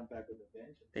gonna come back with a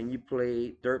vengeance. and you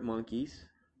play Dirt Monkeys,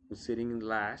 who's sitting in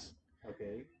last.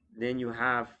 Okay. Then you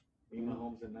have Me,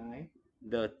 Mahomes, and I.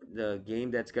 the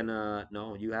game that's gonna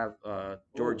no, you have Oh,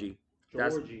 Georgie.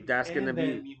 That's Georgie, that's gonna and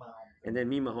then be me, Mahomes, and and then I.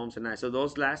 me, Mahomes, and I. So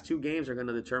those last two games are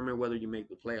gonna determine whether you make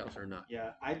the playoffs or not.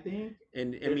 Yeah, I think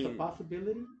And I there's a mean,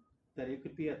 possibility that it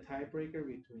could be a tiebreaker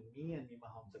between me and me,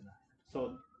 Mahomes, and I.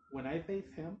 So when I face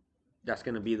him, that's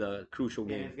gonna be the crucial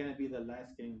and game. it's gonna be the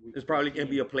last game It's we probably gonna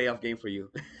see be a him. playoff game for you.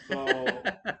 So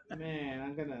man, It's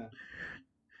I'm gonna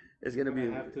gonna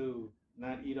be. have to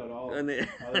not eat at all. And then-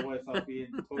 Otherwise, I'll be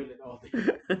in the toilet all day.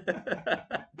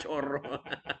 Chorro.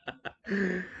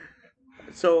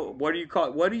 So, what do you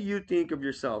call? What do you think of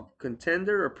yourself?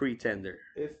 Contender or pretender?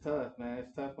 It's tough, man.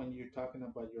 It's tough when you're talking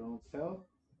about your own self.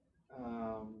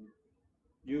 Um,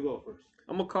 you go first.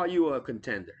 I'm gonna call you a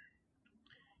contender.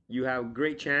 You have a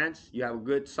great chance. You have a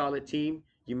good, solid team.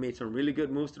 You made some really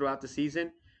good moves throughout the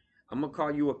season. I'm gonna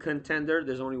call you a contender.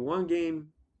 There's only one game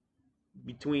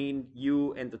between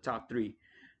you and the top three.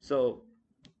 So,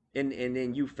 and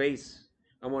then you face.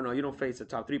 I want no, you don't face the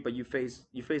top three, but you face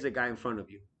a guy in front of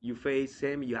you. You face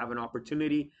him. You have an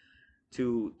opportunity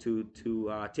to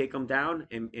take him down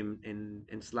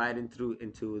and slide into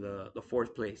the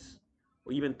fourth place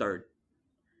or even third.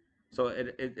 So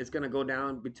it's gonna go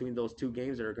down between those two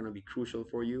games that are gonna be crucial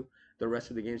for you. The rest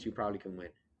of the games you probably can win.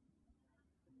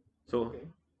 So Okay,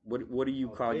 what do you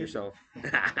I'll call take yourself?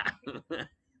 it.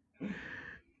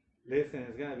 Listen,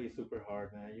 it's gonna be super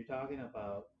hard, man. You're talking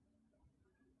about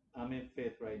I'm in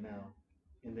fifth right now,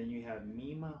 and then you have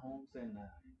me, Mahomes, and I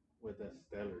with a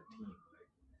stellar team,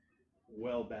 like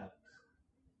well balanced.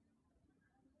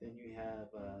 Then you have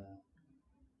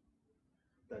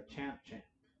the champ,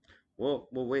 Well,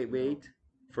 wait, you know. wait.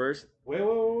 First,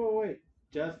 Wait.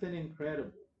 Justin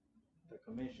Incredible, the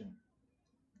commissioner,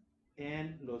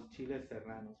 and Los Chiles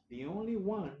Serranos. The only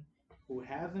one who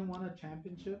hasn't won a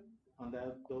championship on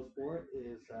those four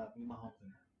is me, Mahomes,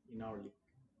 and I in our league.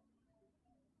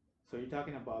 So you're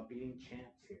talking about beating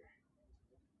champs here,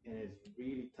 and it's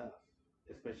really tough,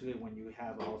 especially when you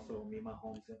have also me,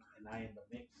 Mahomes, and I in the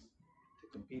mix to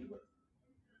compete with.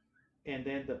 And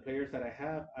then the players that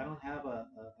I don't have a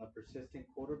persistent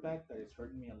quarterback that is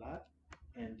hurting me a lot.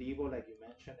 And Devo, like you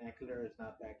mentioned, Eckler is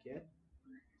not back yet.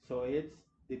 So it's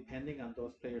depending on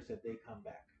those players that they come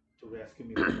back to rescue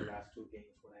me for the last two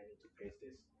games when I need to face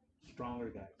this stronger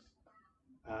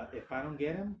guys. If I don't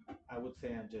get him, I would say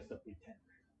I'm just a pretender.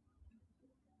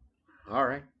 all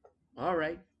right, all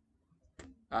right.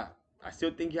 I I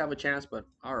still think you have a chance, but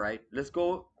all right. Let's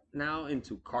go now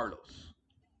into Carlos.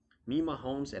 Me,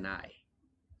 Mahomes, and I.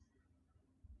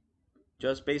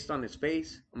 Just based on his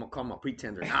face, I'm gonna call him a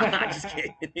pretender. Nah, just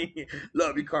kidding.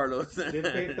 Love you, Carlos. Just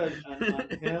based on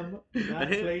him not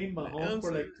playing Mahomes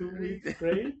for like 2 weeks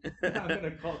straight, I'm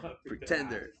gonna call him a pretender.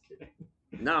 Nah, Pretender. just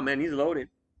kidding. Nah, man, he's loaded.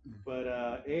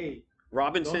 But hey,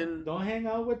 Robinson. don't hang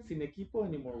out with Sin Equipo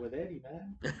anymore with Eddie,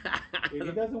 man. If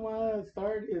he doesn't want to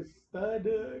start his stud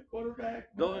quarterback,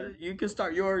 man, You can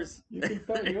start yours. you can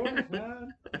start yours,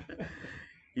 man.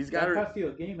 He's got That to. cost you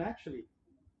a game, actually.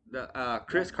 The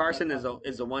Chris That Carson cost you a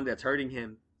is game. the one that's hurting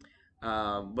him.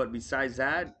 But besides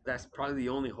that, that's probably the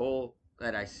only hole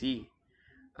that I see.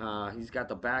 He's got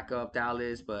the backup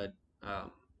Dallas, but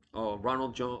um, oh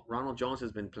Ronald Jones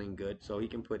has been playing good, so he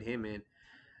can put him in.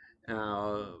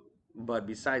 Uh, but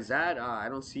besides that, I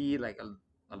don't see like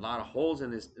a lot of holes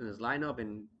in his lineup,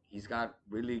 and he's got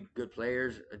really good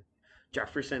players.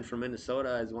 Jefferson from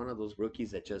Minnesota is one of those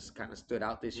rookies that just kind of stood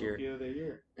out this year. Rookie of the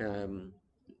year. Um,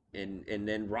 and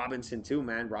then Robinson too,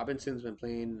 man. Robinson's been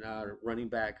playing running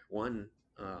back one.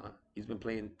 He's been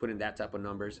playing putting that type of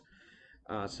numbers.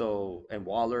 So and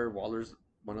Waller's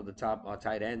one of the top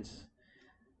tight ends.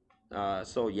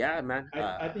 So yeah, man.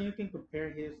 I think you can compare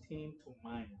his team to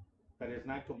mine, but it's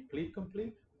not complete,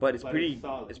 But but it's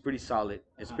solid. it's pretty solid.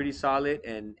 It's Uh-huh. pretty solid,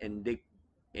 and they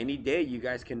any day you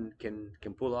guys can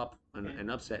pull up And an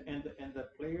upset. and the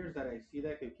players that I see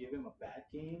that could give him a bad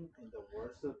game in the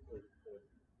worst of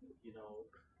you know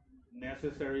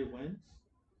necessary wins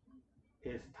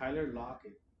is Tyler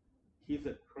Lockett. He's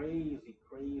a crazy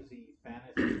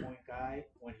fantasy point guy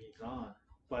when he's on,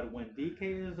 but when DK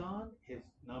is on, his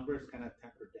numbers kind of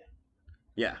temper down,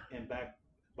 Yeah, and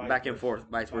back and forth,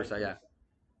 vice vice versa. Yeah.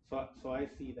 versa. So I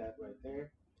see that right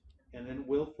there. And then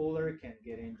Will Fuller can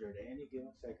get injured any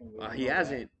given second. We all He know that.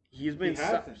 hasn't. He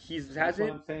hasn't. He's That's what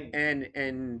hasn't, I'm saying.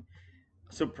 and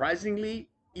surprisingly,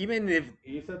 He's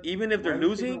a even if they're wide receiver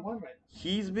losing, one right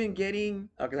he's been getting.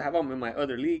 Because I have him in my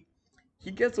other league, he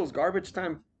gets those garbage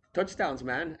time touchdowns,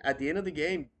 man. At the end of the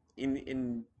game,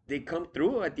 in they come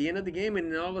through at the end of the game,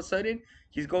 and then all of a sudden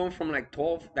he's going from like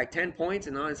 12, like 10 points,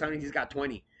 and all of a sudden he's got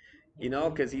 20. now.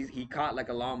 Mm-hmm. Because he caught like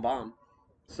a long bomb.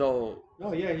 So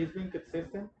No, yeah, he's been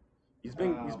consistent. he's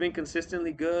Um, been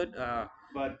consistently good.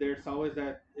 but there's always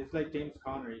that. It's like James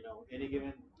Conner. Any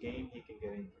given game he can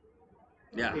get injured.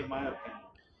 Yeah. In my opinion,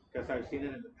 because I've seen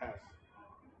it in the past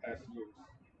years.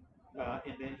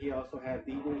 And then he also had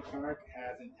DJ Shark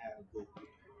hasn't had a good game.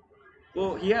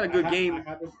 Well, he had a good I game.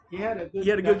 haven't. He had a He good.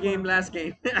 had a good That's what game I'm saying. last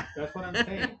game. That's what I'm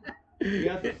saying. He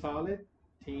has a solid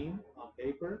team on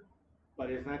paper, but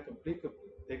it's not complete.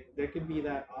 There can be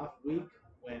that off week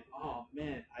when, oh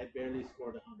man, I barely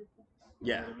scored 100 points. You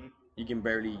know Yeah, what I mean?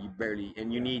 you barely,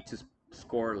 and you Yeah. need to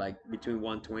score like between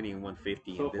 120 and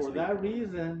 150 in So this for league. that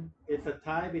reason, it's a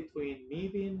tie between me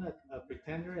being a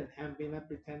pretender and him being a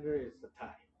pretender. It's a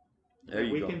tie. There Like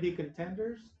you we go. can be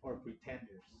contenders or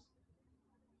pretenders,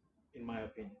 in my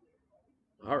opinion.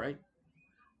 All right,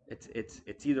 it's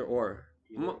either or.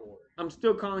 Either or. I'm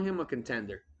still calling him a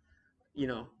contender.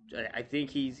 I think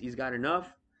he's got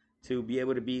enough to be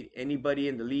able to beat anybody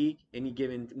in the league any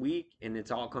given week, and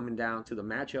it's all coming down to the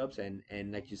matchups.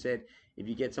 And like you said, if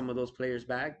you get some of those players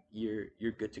back, you're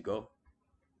good to go.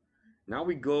 Now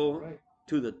we All go right.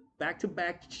 to the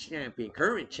back-to-back champion,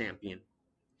 current champion,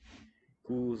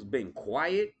 who's been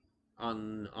quiet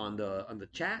on the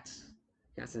chats.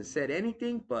 He hasn't said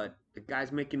anything, but the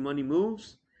guy's making money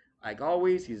moves. Like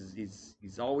always,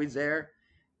 he's always there,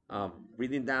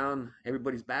 breathing down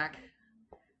everybody's back,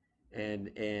 and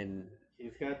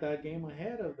He's got that game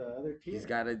ahead of the other He's tier.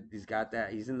 got a he's got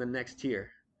that. He's in the next tier,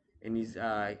 and he's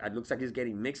it looks like he's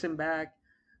getting Mixon back,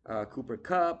 Cooper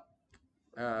Cup,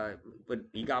 uh, but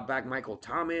he got back Michael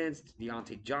Thomas,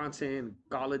 Deontay Johnson,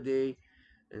 Galladay,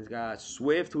 and he's got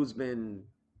Swift, who's been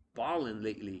balling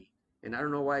lately. And I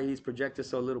don't know why he's projected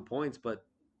so little points, but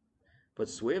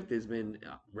Swift has been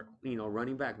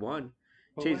running back one.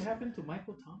 But what Chase, happened to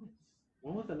Michael Thomas?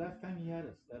 When was the last time he had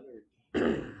a stellar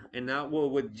game? and now, well,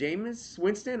 with Jameis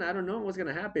Winston, I don't know what's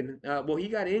gonna happen. Well, he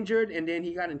got injured, and then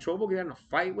he got in trouble. He got in a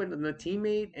fight with a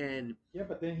teammate, and Yeah,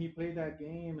 but then he played that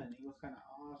game and he was kind of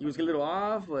off. he I was a mean, little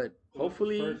off. But it was his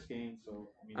hopefully, first game, so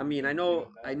I mean, I we mean, I can't blame know, him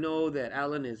I that. know that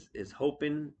Allen is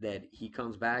hoping that he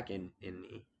comes back and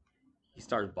he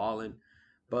starts balling.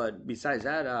 But besides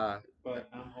that, But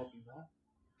I'm hoping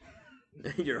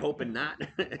not. you're hoping not.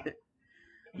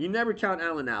 You never count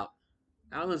Allen out.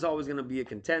 Allen's always gonna be a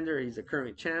contender. He's a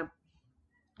current champ.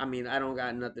 I mean, I don't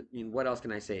got nothing. I mean, what else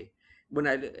can I say?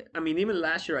 I mean, even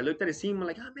last year, I looked at his team. I'm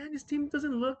like, oh man, this team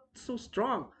doesn't look so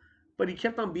strong. But he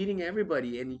kept on beating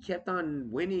everybody, and he kept on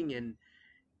winning. And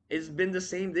it's been the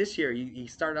same this year. He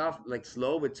started off like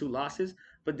slow with 2 losses,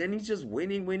 but then he's just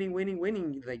winning, winning, winning,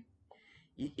 winning. Like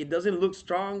it doesn't look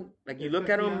strong. Like you It's look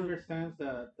because at he him. understands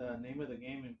the name of the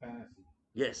game in fantasy.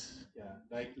 Yes, Yeah,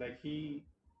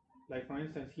 like for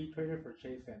instance, he traded for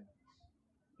Chase Edmonds,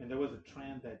 and there was a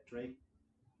trend that Drake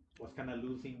was kind of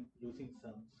losing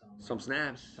some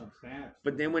snaps. some snaps.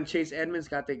 But then when Chase Edmonds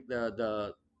got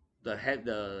the head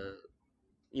the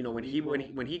when he Lead role.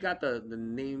 when he got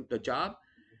the job,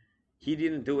 he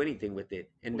didn't do anything with it,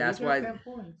 and Well, he that's got why 10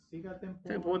 points. He got 10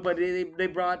 points.10 points. But they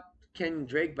brought Ken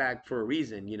Drake back for a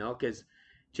reason, because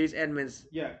Chase Edmonds,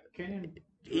 Yeah, Kenyon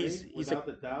he's Drake, he's a without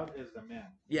the doubt, is the man.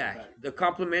 yeah, Back. the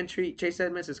complimentary Chase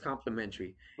Edmonds is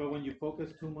complimentary. But when you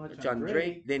focus too much on John Drake,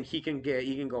 Drake, then he can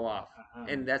go off, uh-huh,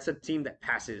 and that's a team that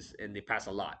passes, and they pass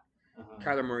a lot. uh-huh.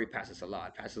 Kyler Murray passes a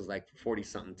lot, passes like 40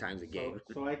 something times a So game.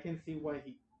 so I can see why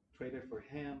he traded for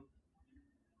him.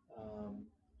 Um,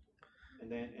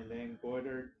 and then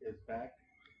Goddard is back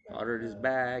Goddard is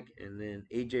back, and then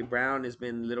AJ Brown has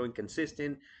been a little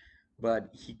inconsistent, but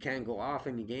he can go off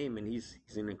in the game, and he's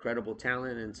an incredible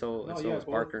talent, and so no, so yeah, is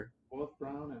Parker, both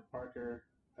Brown and Parker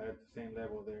are at the same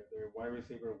level. They're wide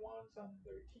receiver ones on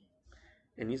their teams.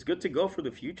 and he's good to go for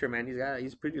the future, man.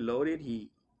 He's pretty loaded. He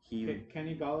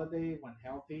Kenny Galladay, when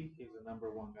healthy, he's the number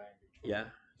one guy in Detroit. Yeah,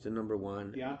 he's the number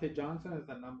one. Deontay Johnson is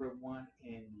the number one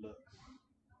in looks.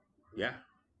 Yeah,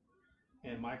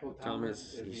 And Michael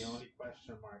Thomas Thomas, is the he's only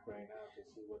question mark right now to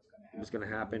see what's going to happen. what's gonna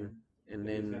happen, and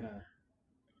If he's then gonna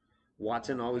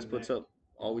Watson connect.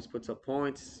 always puts up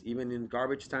points, even in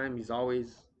garbage time. He's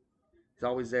always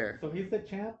there. So he's the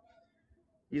champ.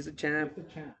 He's a He's champ. the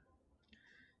champ.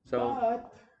 So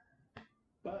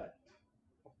But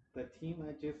the team,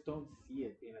 I just don't see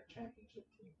it being a championship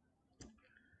team.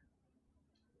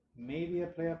 Maybe a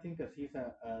playoff team because he's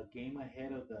a game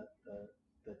ahead of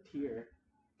the tier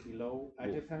below. I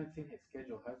just haven't seen his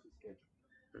schedule. How's his schedule?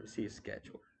 let me see his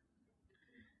schedule.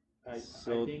 I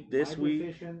So think this my week,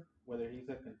 decision, whether he's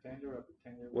a contender or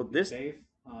pretender, well, will be based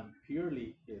on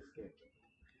purely his schedule.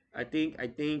 I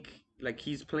think like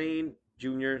he's playing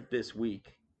Junior this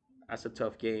week. That's a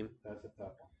tough game, That's a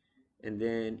tough one. and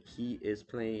then he is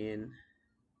playing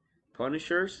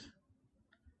Punishers,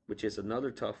 which is another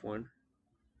tough one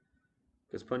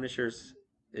because Punishers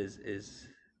is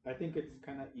I think it's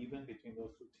kind of even between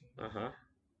those two teams. uh-huh,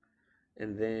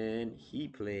 and then he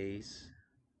plays,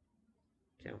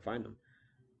 can't find him,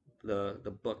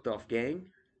 the Bucked Off Gang,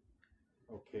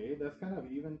 Okay, that's kind of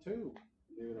even too,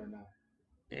 believe it or not.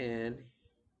 and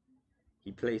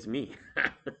he plays me.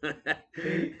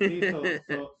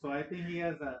 So I think he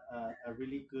has a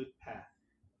really good path.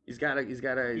 He's got a He's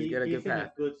good in a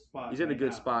path. good spot He's in a right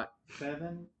good now. spot,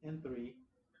 7-3,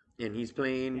 and he's and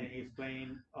playing. he's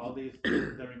playing all these.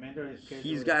 The remainder of his schedule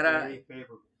He's is got a very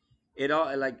favorable. it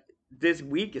all like this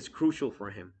week is crucial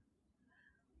for him.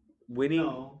 Winning,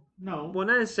 No, no, well,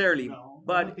 not necessarily, no. I don't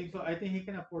but think so. I think he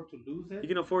can afford to lose he it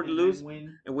can afford to and lose then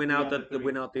win and win the out other three.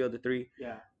 win out the other three.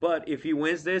 Yeah, But if he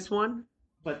wins this one,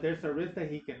 but there's a risk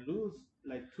that he can lose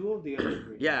like two of the other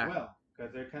three yeah, as well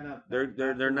because they're kind of they're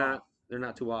too off.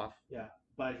 not too off. Yeah,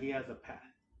 but he has a path.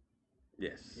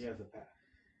 Yes, He has a path.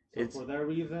 So it's for that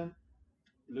reason,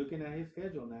 looking at his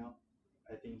schedule now,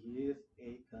 I think he is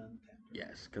a contender.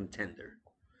 yes, contender.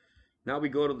 Now we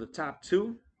go to the top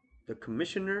two. The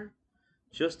commissioner,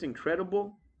 just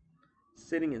incredible,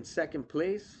 sitting in second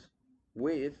place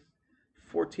with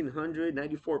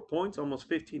 1,494 points, almost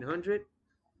 1,500,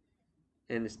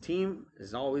 and his team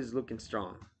is always looking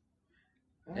strong.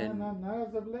 And Not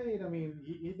as of late. I mean,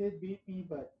 he did beat me,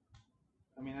 but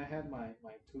I mean, I had my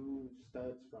two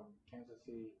studs from Kansas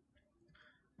City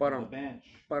But on the on bench.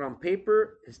 but on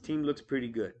paper, his team looks pretty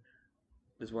good.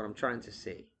 Is what I'm trying to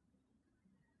say.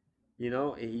 You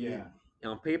know, he Yeah.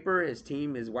 on paper his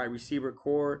team is wide receiver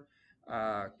core,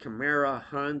 Kamara,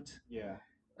 Hunt, Yeah.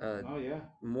 uh, Oh yeah.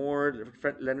 Moore,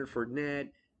 Leonard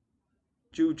Fournette,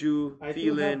 Juju, I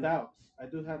do have Thielen. doubts. I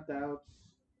do have doubts.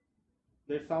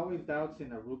 There's always doubts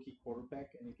in a rookie quarterback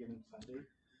any given Sunday.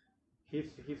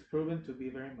 He's proven to be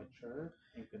very mature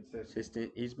and consistent.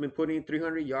 Consistent. He's been putting in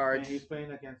 300 And he's yards.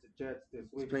 playing against the Jets this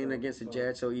He's week, playing so against the so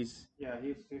Jets, so he's yeah,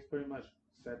 he's pretty much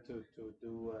set to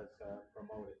do as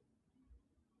promoted.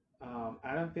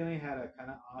 Adam Thielen had a kind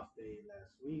of off day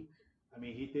last week. I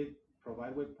mean, he did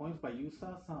provide with points, but you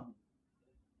saw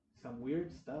some weird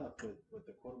stuff with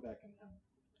the quarterback and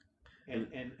him,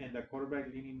 and and the quarterback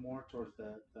leaning more towards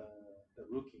the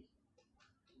rookie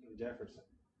in Jefferson.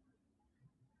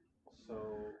 So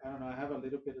I don't know. I have a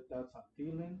little bit of doubts on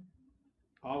Thielen.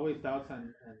 Always doubts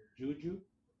on Juju.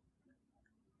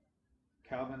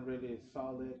 Calvin really is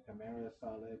solid. Kamara is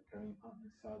solid. Kareem Hunt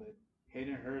is solid.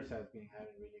 Hayden Hurst has been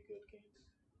having really good games.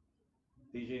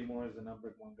 DJ Moore is the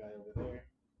number one guy over there.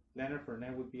 Leonard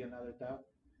Fournette would be another doubt.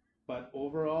 But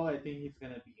overall, I think he's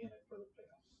going to be in it for the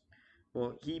playoffs.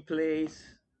 well, he plays.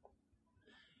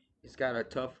 He's got a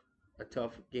tough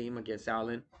game against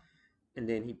Allen, and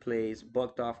then he plays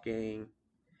bucked off game.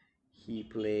 He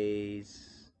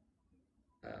plays.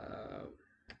 Uh,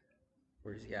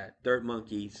 where's he at? Dirt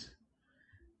Monkeys,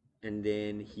 and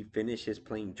then he finishes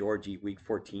playing Georgie week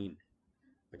 14,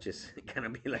 which is gonna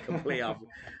be like a playoff,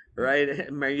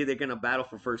 right? Maybe they're gonna battle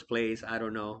for first place. I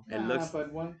don't know. It Nah, looks,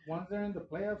 but once they're in the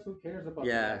playoffs, who cares about the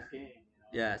yeah, last game?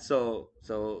 yeah. So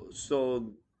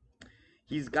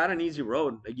he's got an easy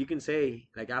road. Like you can say,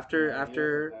 like after Yeah, he hasn't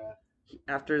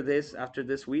after had. after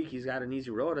this week, he's got an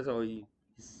easy road. So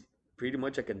he's pretty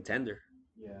much a contender.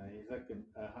 Yeah, he's like 100%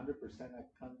 a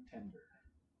contender.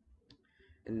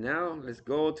 And now let's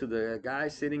go to the guy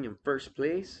sitting in first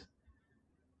place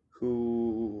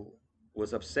who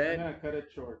was I'm upset. gonna cut it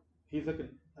short. He's a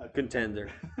contender.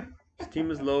 Contender. His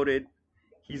team is loaded.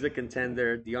 He's a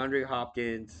contender. DeAndre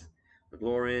Hopkins,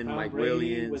 McLaurin, Tom Mike Brady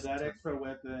with Williams, that extra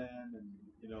weapon,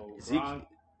 and Gronk Ezekiel,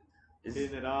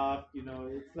 hitting it off.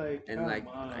 It's like, and come like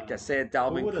I on. said, Who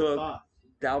Dalvin would have Cook. thought?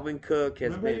 Dalvin Cook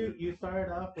has Remember been, you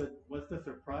started off with what's the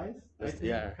surprise? I think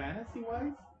yeah, fantasy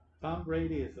wise, Tom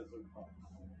Brady is a surprise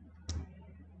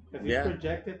because he's yeah,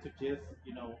 projected to just just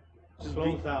be,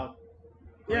 close out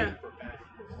yeah. great for fantasy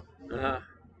purposes. Uh-huh.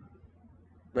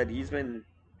 But he's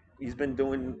been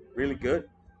doing really good,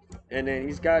 and then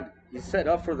he's set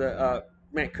up for the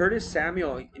man Curtis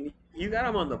Samuel. And you got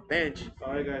him on the bench.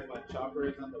 Sorry guys, my chopper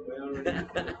is on the way already.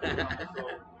 It's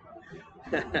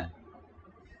almost over.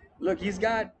 Look, he's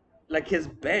got like his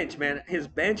bench, man. His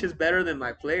bench is better than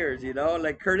my players.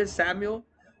 Like Curtis Samuel.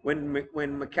 When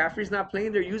McCaffrey's not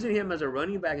playing, they're using him as a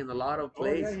running back in a lot of Oh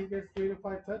yeah, plays. he gets 3 to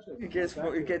 5 touches. He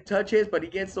Exactly. gets touches, but he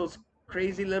gets those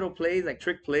crazy little plays, like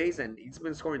trick plays, and he's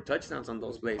been scoring touchdowns on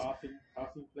those Those plays.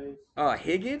 tossing plays.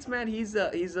 Higgins, man, he's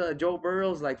Joe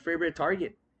Burrow's like favorite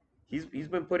target. He's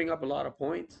been putting up a lot of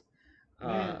points. Man,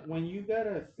 Uh, when you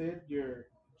gotta sit your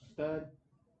stud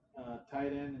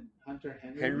tight end and Hunter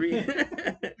Henry,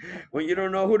 Henry, when you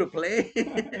don't know who to play.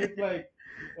 it's like,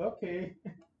 okay,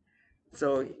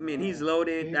 So I mean, he's man,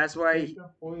 loaded. take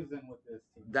your poison with this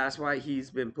team. That's why he's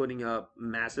been putting up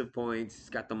massive points. He's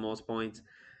got the most points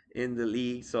in the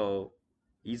league, so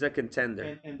he's a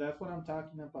contender. And that's what I'm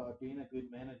talking about. Being a good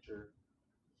manager,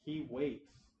 he waits.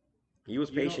 He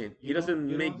was patient. He doesn't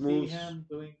You make don't see moves him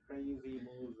doing crazy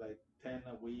moves like 10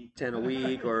 a week, 10 a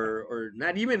week or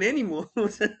not even any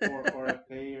moves. or a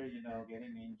player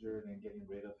getting injured and getting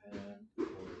rid of him. Or,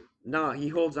 No, he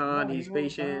holds on. no, he He's holds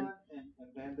patient. on, and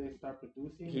then they start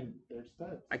producing, He and they're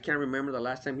studs. I can't remember the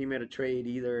last time he made a trade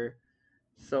either.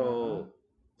 Uh huh.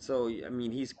 So I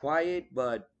mean, he's quiet,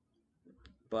 but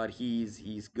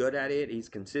he's good at it. He's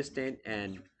consistent,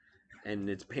 and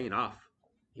it's paying off.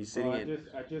 He's Oh, sitting in.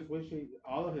 I just wish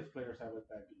all of his players have it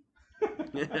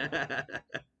back.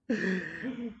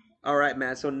 All right,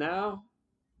 man. So now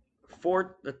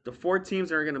the four teams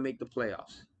that are gonna make the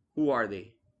playoffs. Who are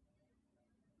they?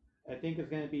 I think it's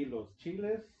gonna be Los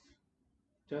Chiles,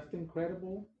 Just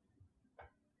Incredible,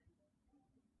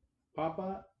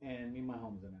 Papa, and me,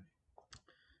 Mahomes, and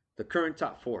The current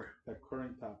top four. the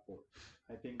current top four.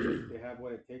 I think they have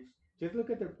what it takes. Just look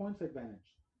at their points advantage.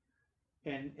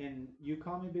 And you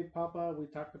call me Big Papa. We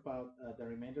talked about the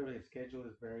remainder of his schedule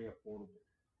is very affordable,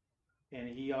 and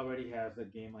he already has a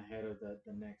game ahead of the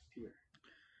next tier.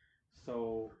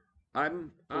 So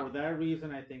I'm for that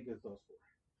reason, I think it's those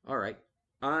four. all right.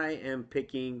 I am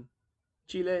picking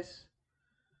Chiles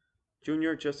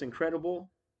Junior, just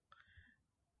incredible.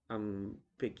 I'm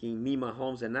picking me,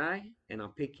 Mahomes, and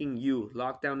I'm picking you,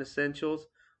 Lockdown Essentials,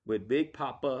 with Big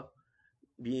Papa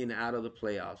being out of the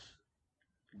playoffs.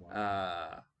 Wow.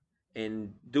 Uh,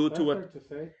 and due to That's what hard to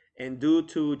say. and due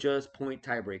to just point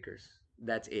tiebreakers.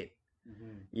 That's it.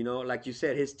 Hmm. Like you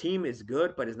said, his team is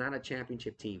good, but it's not a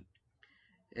championship team.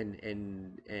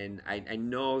 And I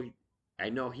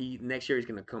know he next year he's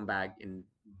gonna come back and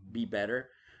be Hmm. better,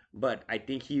 but I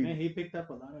think he Man, he picked up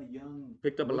a lot of young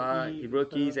picked up a lot of rookies and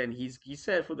rookies stuff. and he's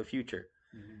set for the future.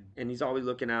 Hmm. And he's always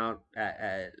looking out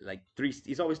at like three.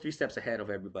 He's always 3 steps ahead of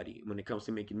everybody when it comes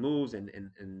to making moves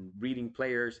and reading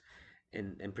players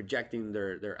and projecting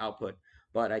their output.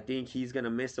 But I think he's gonna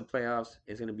miss the playoffs.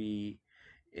 It's gonna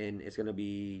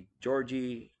be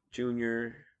Georgie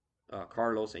Junior,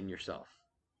 Carlos, and yourself.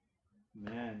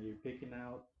 Man, you're picking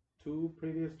out two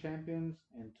previous champions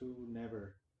and two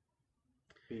never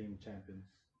being champions.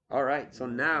 All right, so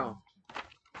Never being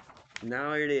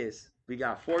now it is. We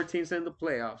got 4 teams in the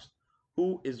playoffs.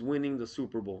 Who is winning the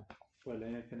Super Bowl? well,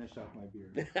 let me finish off my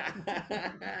beer.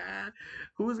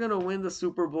 Who's gonna win the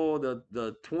Super Bowl?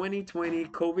 The 2020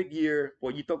 COVID year,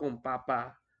 Pollito con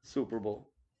Papa Super Bowl.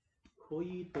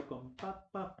 Pollito con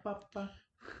papa papa.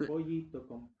 Pollito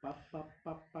con papa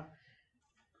papa.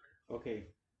 Okay,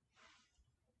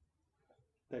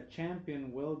 the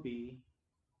champion will be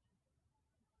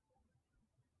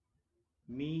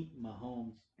me,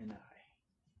 Mahomes, and I.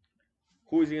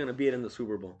 Who is he gonna beat in the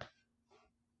Super Bowl?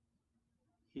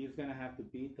 He's gonna have to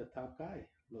beat the top guy,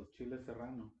 Los Chiles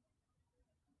Serrano,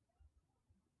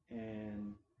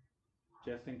 and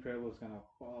Just Incredible is gonna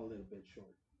fall a little bit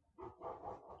short.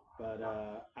 But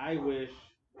I wish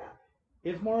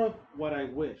it's more of what I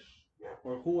wish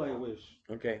or who I wish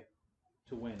Okay,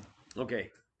 to win,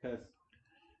 okay, because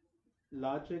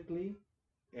logically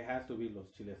it has to be Los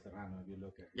Chiles Serrano if you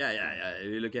look at yeah, his yeah, team. yeah. If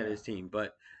you look at Yeah. his team,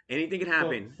 but anything can So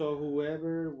happen. so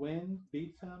whoever wins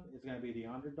beats him is gonna be the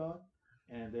underdog,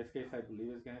 and in this case I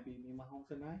believe it's gonna be me,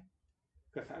 Mahomes, and I.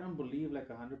 Because I don't believe like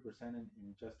 100%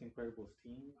 in Just Incredible's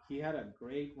team. He had a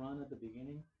great run at the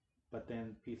beginning, but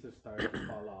then pieces started to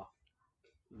fall off.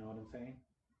 You know what I'm saying?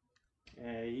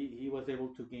 He was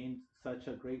able to gain such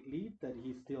a great lead that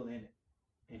he's still in it,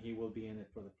 and he will be in it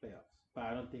for the playoffs. But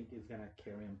I don't think it's gonna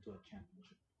carry him to a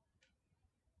championship.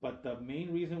 But the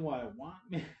main reason why I want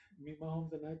me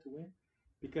Mahomes and I to win,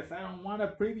 because I don't want a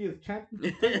previous champion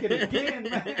to take it again,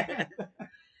 man.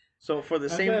 So for the I'm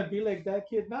same, gonna be like that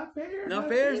kid. Not fair, not not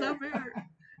fair, it's fair. not fair.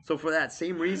 So for that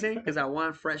same reason, because I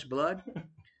want fresh blood.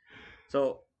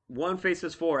 So one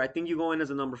faces four. I think you go in as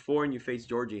a number 4 and you face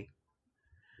Georgie,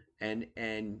 and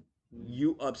Mm.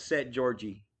 you upset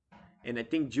Georgie, and I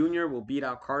think Junior will beat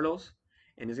out Carlos,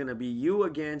 and it's gonna be you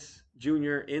against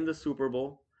Junior in the Super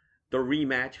Bowl, the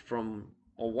rematch from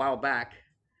a while back,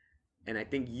 and I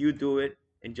think you do it.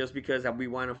 And just because we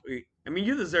want to, I mean,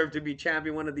 you deserve to be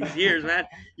champion one of these years, man.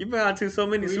 You've been out to so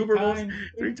many Three Super Bowls, times,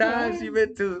 three three times. You've times.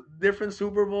 been to different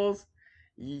Super Bowls.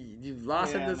 You've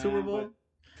lost at Yeah, the Super man. Bowl. But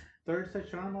third set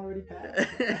charm already passed.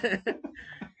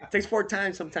 It takes 4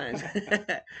 times sometimes.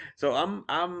 So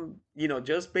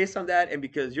just based on that, and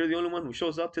because you're the only one who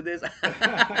shows up to this,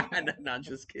 not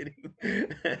just kidding.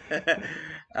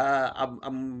 I'm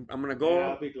gonna Man,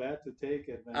 I'll go. be glad to take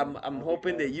it, man. I'm I'll be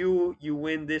hoping glad. that you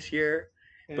win this year,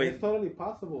 And but it's totally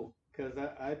possible because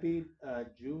I beat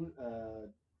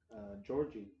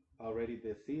Georgie already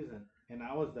this season, and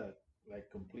I was the like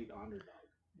complete underdog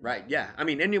in right, that yeah. league. I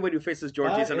mean, anybody who faces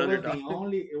Georgie is But an underdog.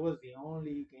 it was the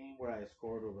only game where I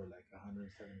scored over like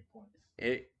 170 points.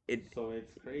 It So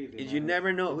it's crazy, is, you man.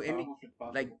 never know. It's almost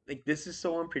impossible. Like this is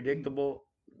so unpredictable.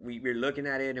 We're looking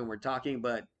at it and we're talking,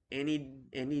 but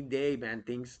any day, man,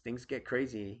 things get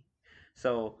crazy.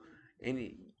 So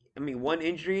any I mean, one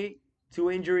injury,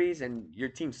 2 injuries, and your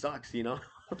team sucks. You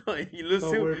lose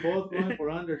So two. we're both going for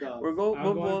underdogs. We're I'm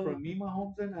going both for me,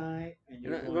 Mahomes, and I, and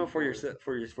you're going going for yourself,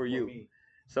 for for you. me.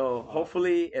 So Awesome.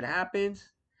 hopefully it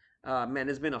happens. Man,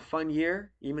 it's been a fun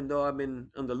year, even though I've been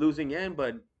on the losing end,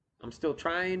 but I'm still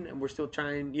trying, and we're still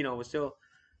trying. We're still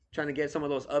trying to get some of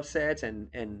those upsets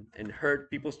and hurt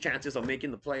people's chances of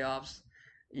making the playoffs.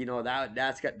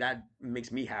 That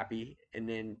makes me happy, and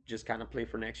then just kind of play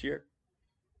for next year.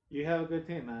 You have a good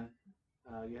team, man.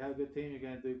 You have a good team. You're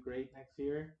gonna do great next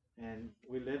year, and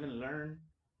we live and learn.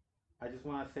 I just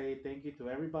want to say thank you to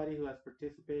everybody who has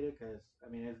participated, because I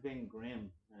mean it's been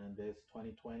grim, and this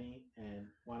 2020, and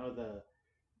one of the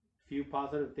few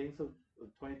positive things of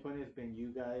 2020 has been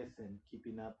you guys and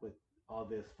keeping up with all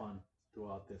this fun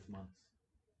throughout this months.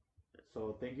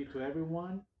 So thank you to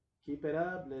everyone. Keep it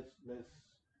up. Let's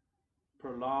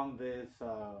prolong this.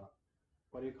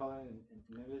 What do you call it in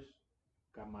English?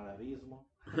 Camaradismo.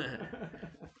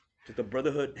 To the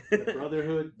brotherhood. The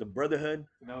brotherhood. The brotherhood.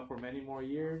 You know, for many more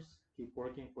years. Keep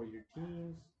working for your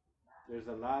teams. There's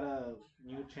a lot of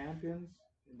new champions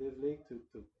in this league to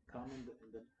come in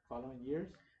the following years.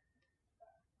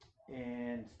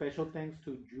 And special thanks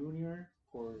to Junior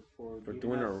for giving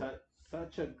doing us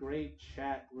such a great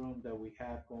chat room that we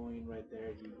have going right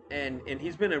there. And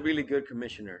he's been a really good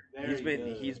commissioner. Very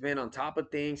He's good. been on top of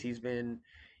things. He Man,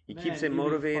 keeps him he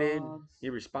motivated. responds. He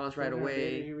responds right Sooner or later,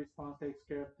 away. he responds, takes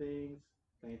care of things,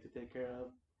 things to take care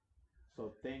of.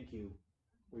 So thank you.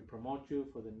 We promote you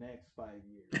for the next 5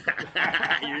 years.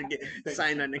 You get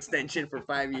sign an extension for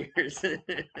 5 years.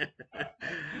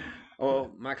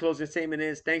 Well, my closing statement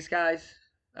is thanks, guys.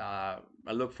 I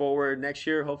look forward next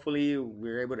year. Hopefully,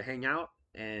 we're able to hang out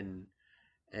and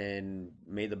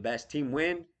may the best team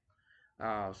win.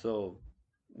 So,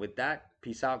 with that,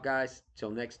 peace out, guys.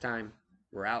 Till next time,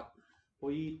 we're out.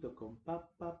 Pollito con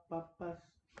papas.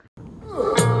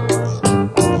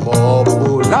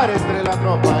 Popular entre la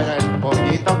tropa era el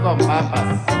pollito con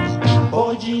papas.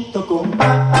 Pollito con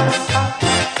papas,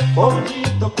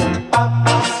 pollito con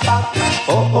papas,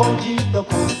 pollito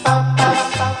con papas,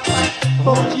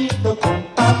 pollito con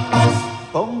papas.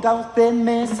 Ponga usted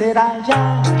mesera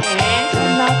ya,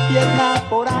 una pierna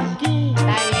por aquí,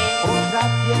 otra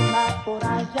pierna por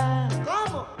allá.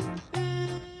 ¿Cómo?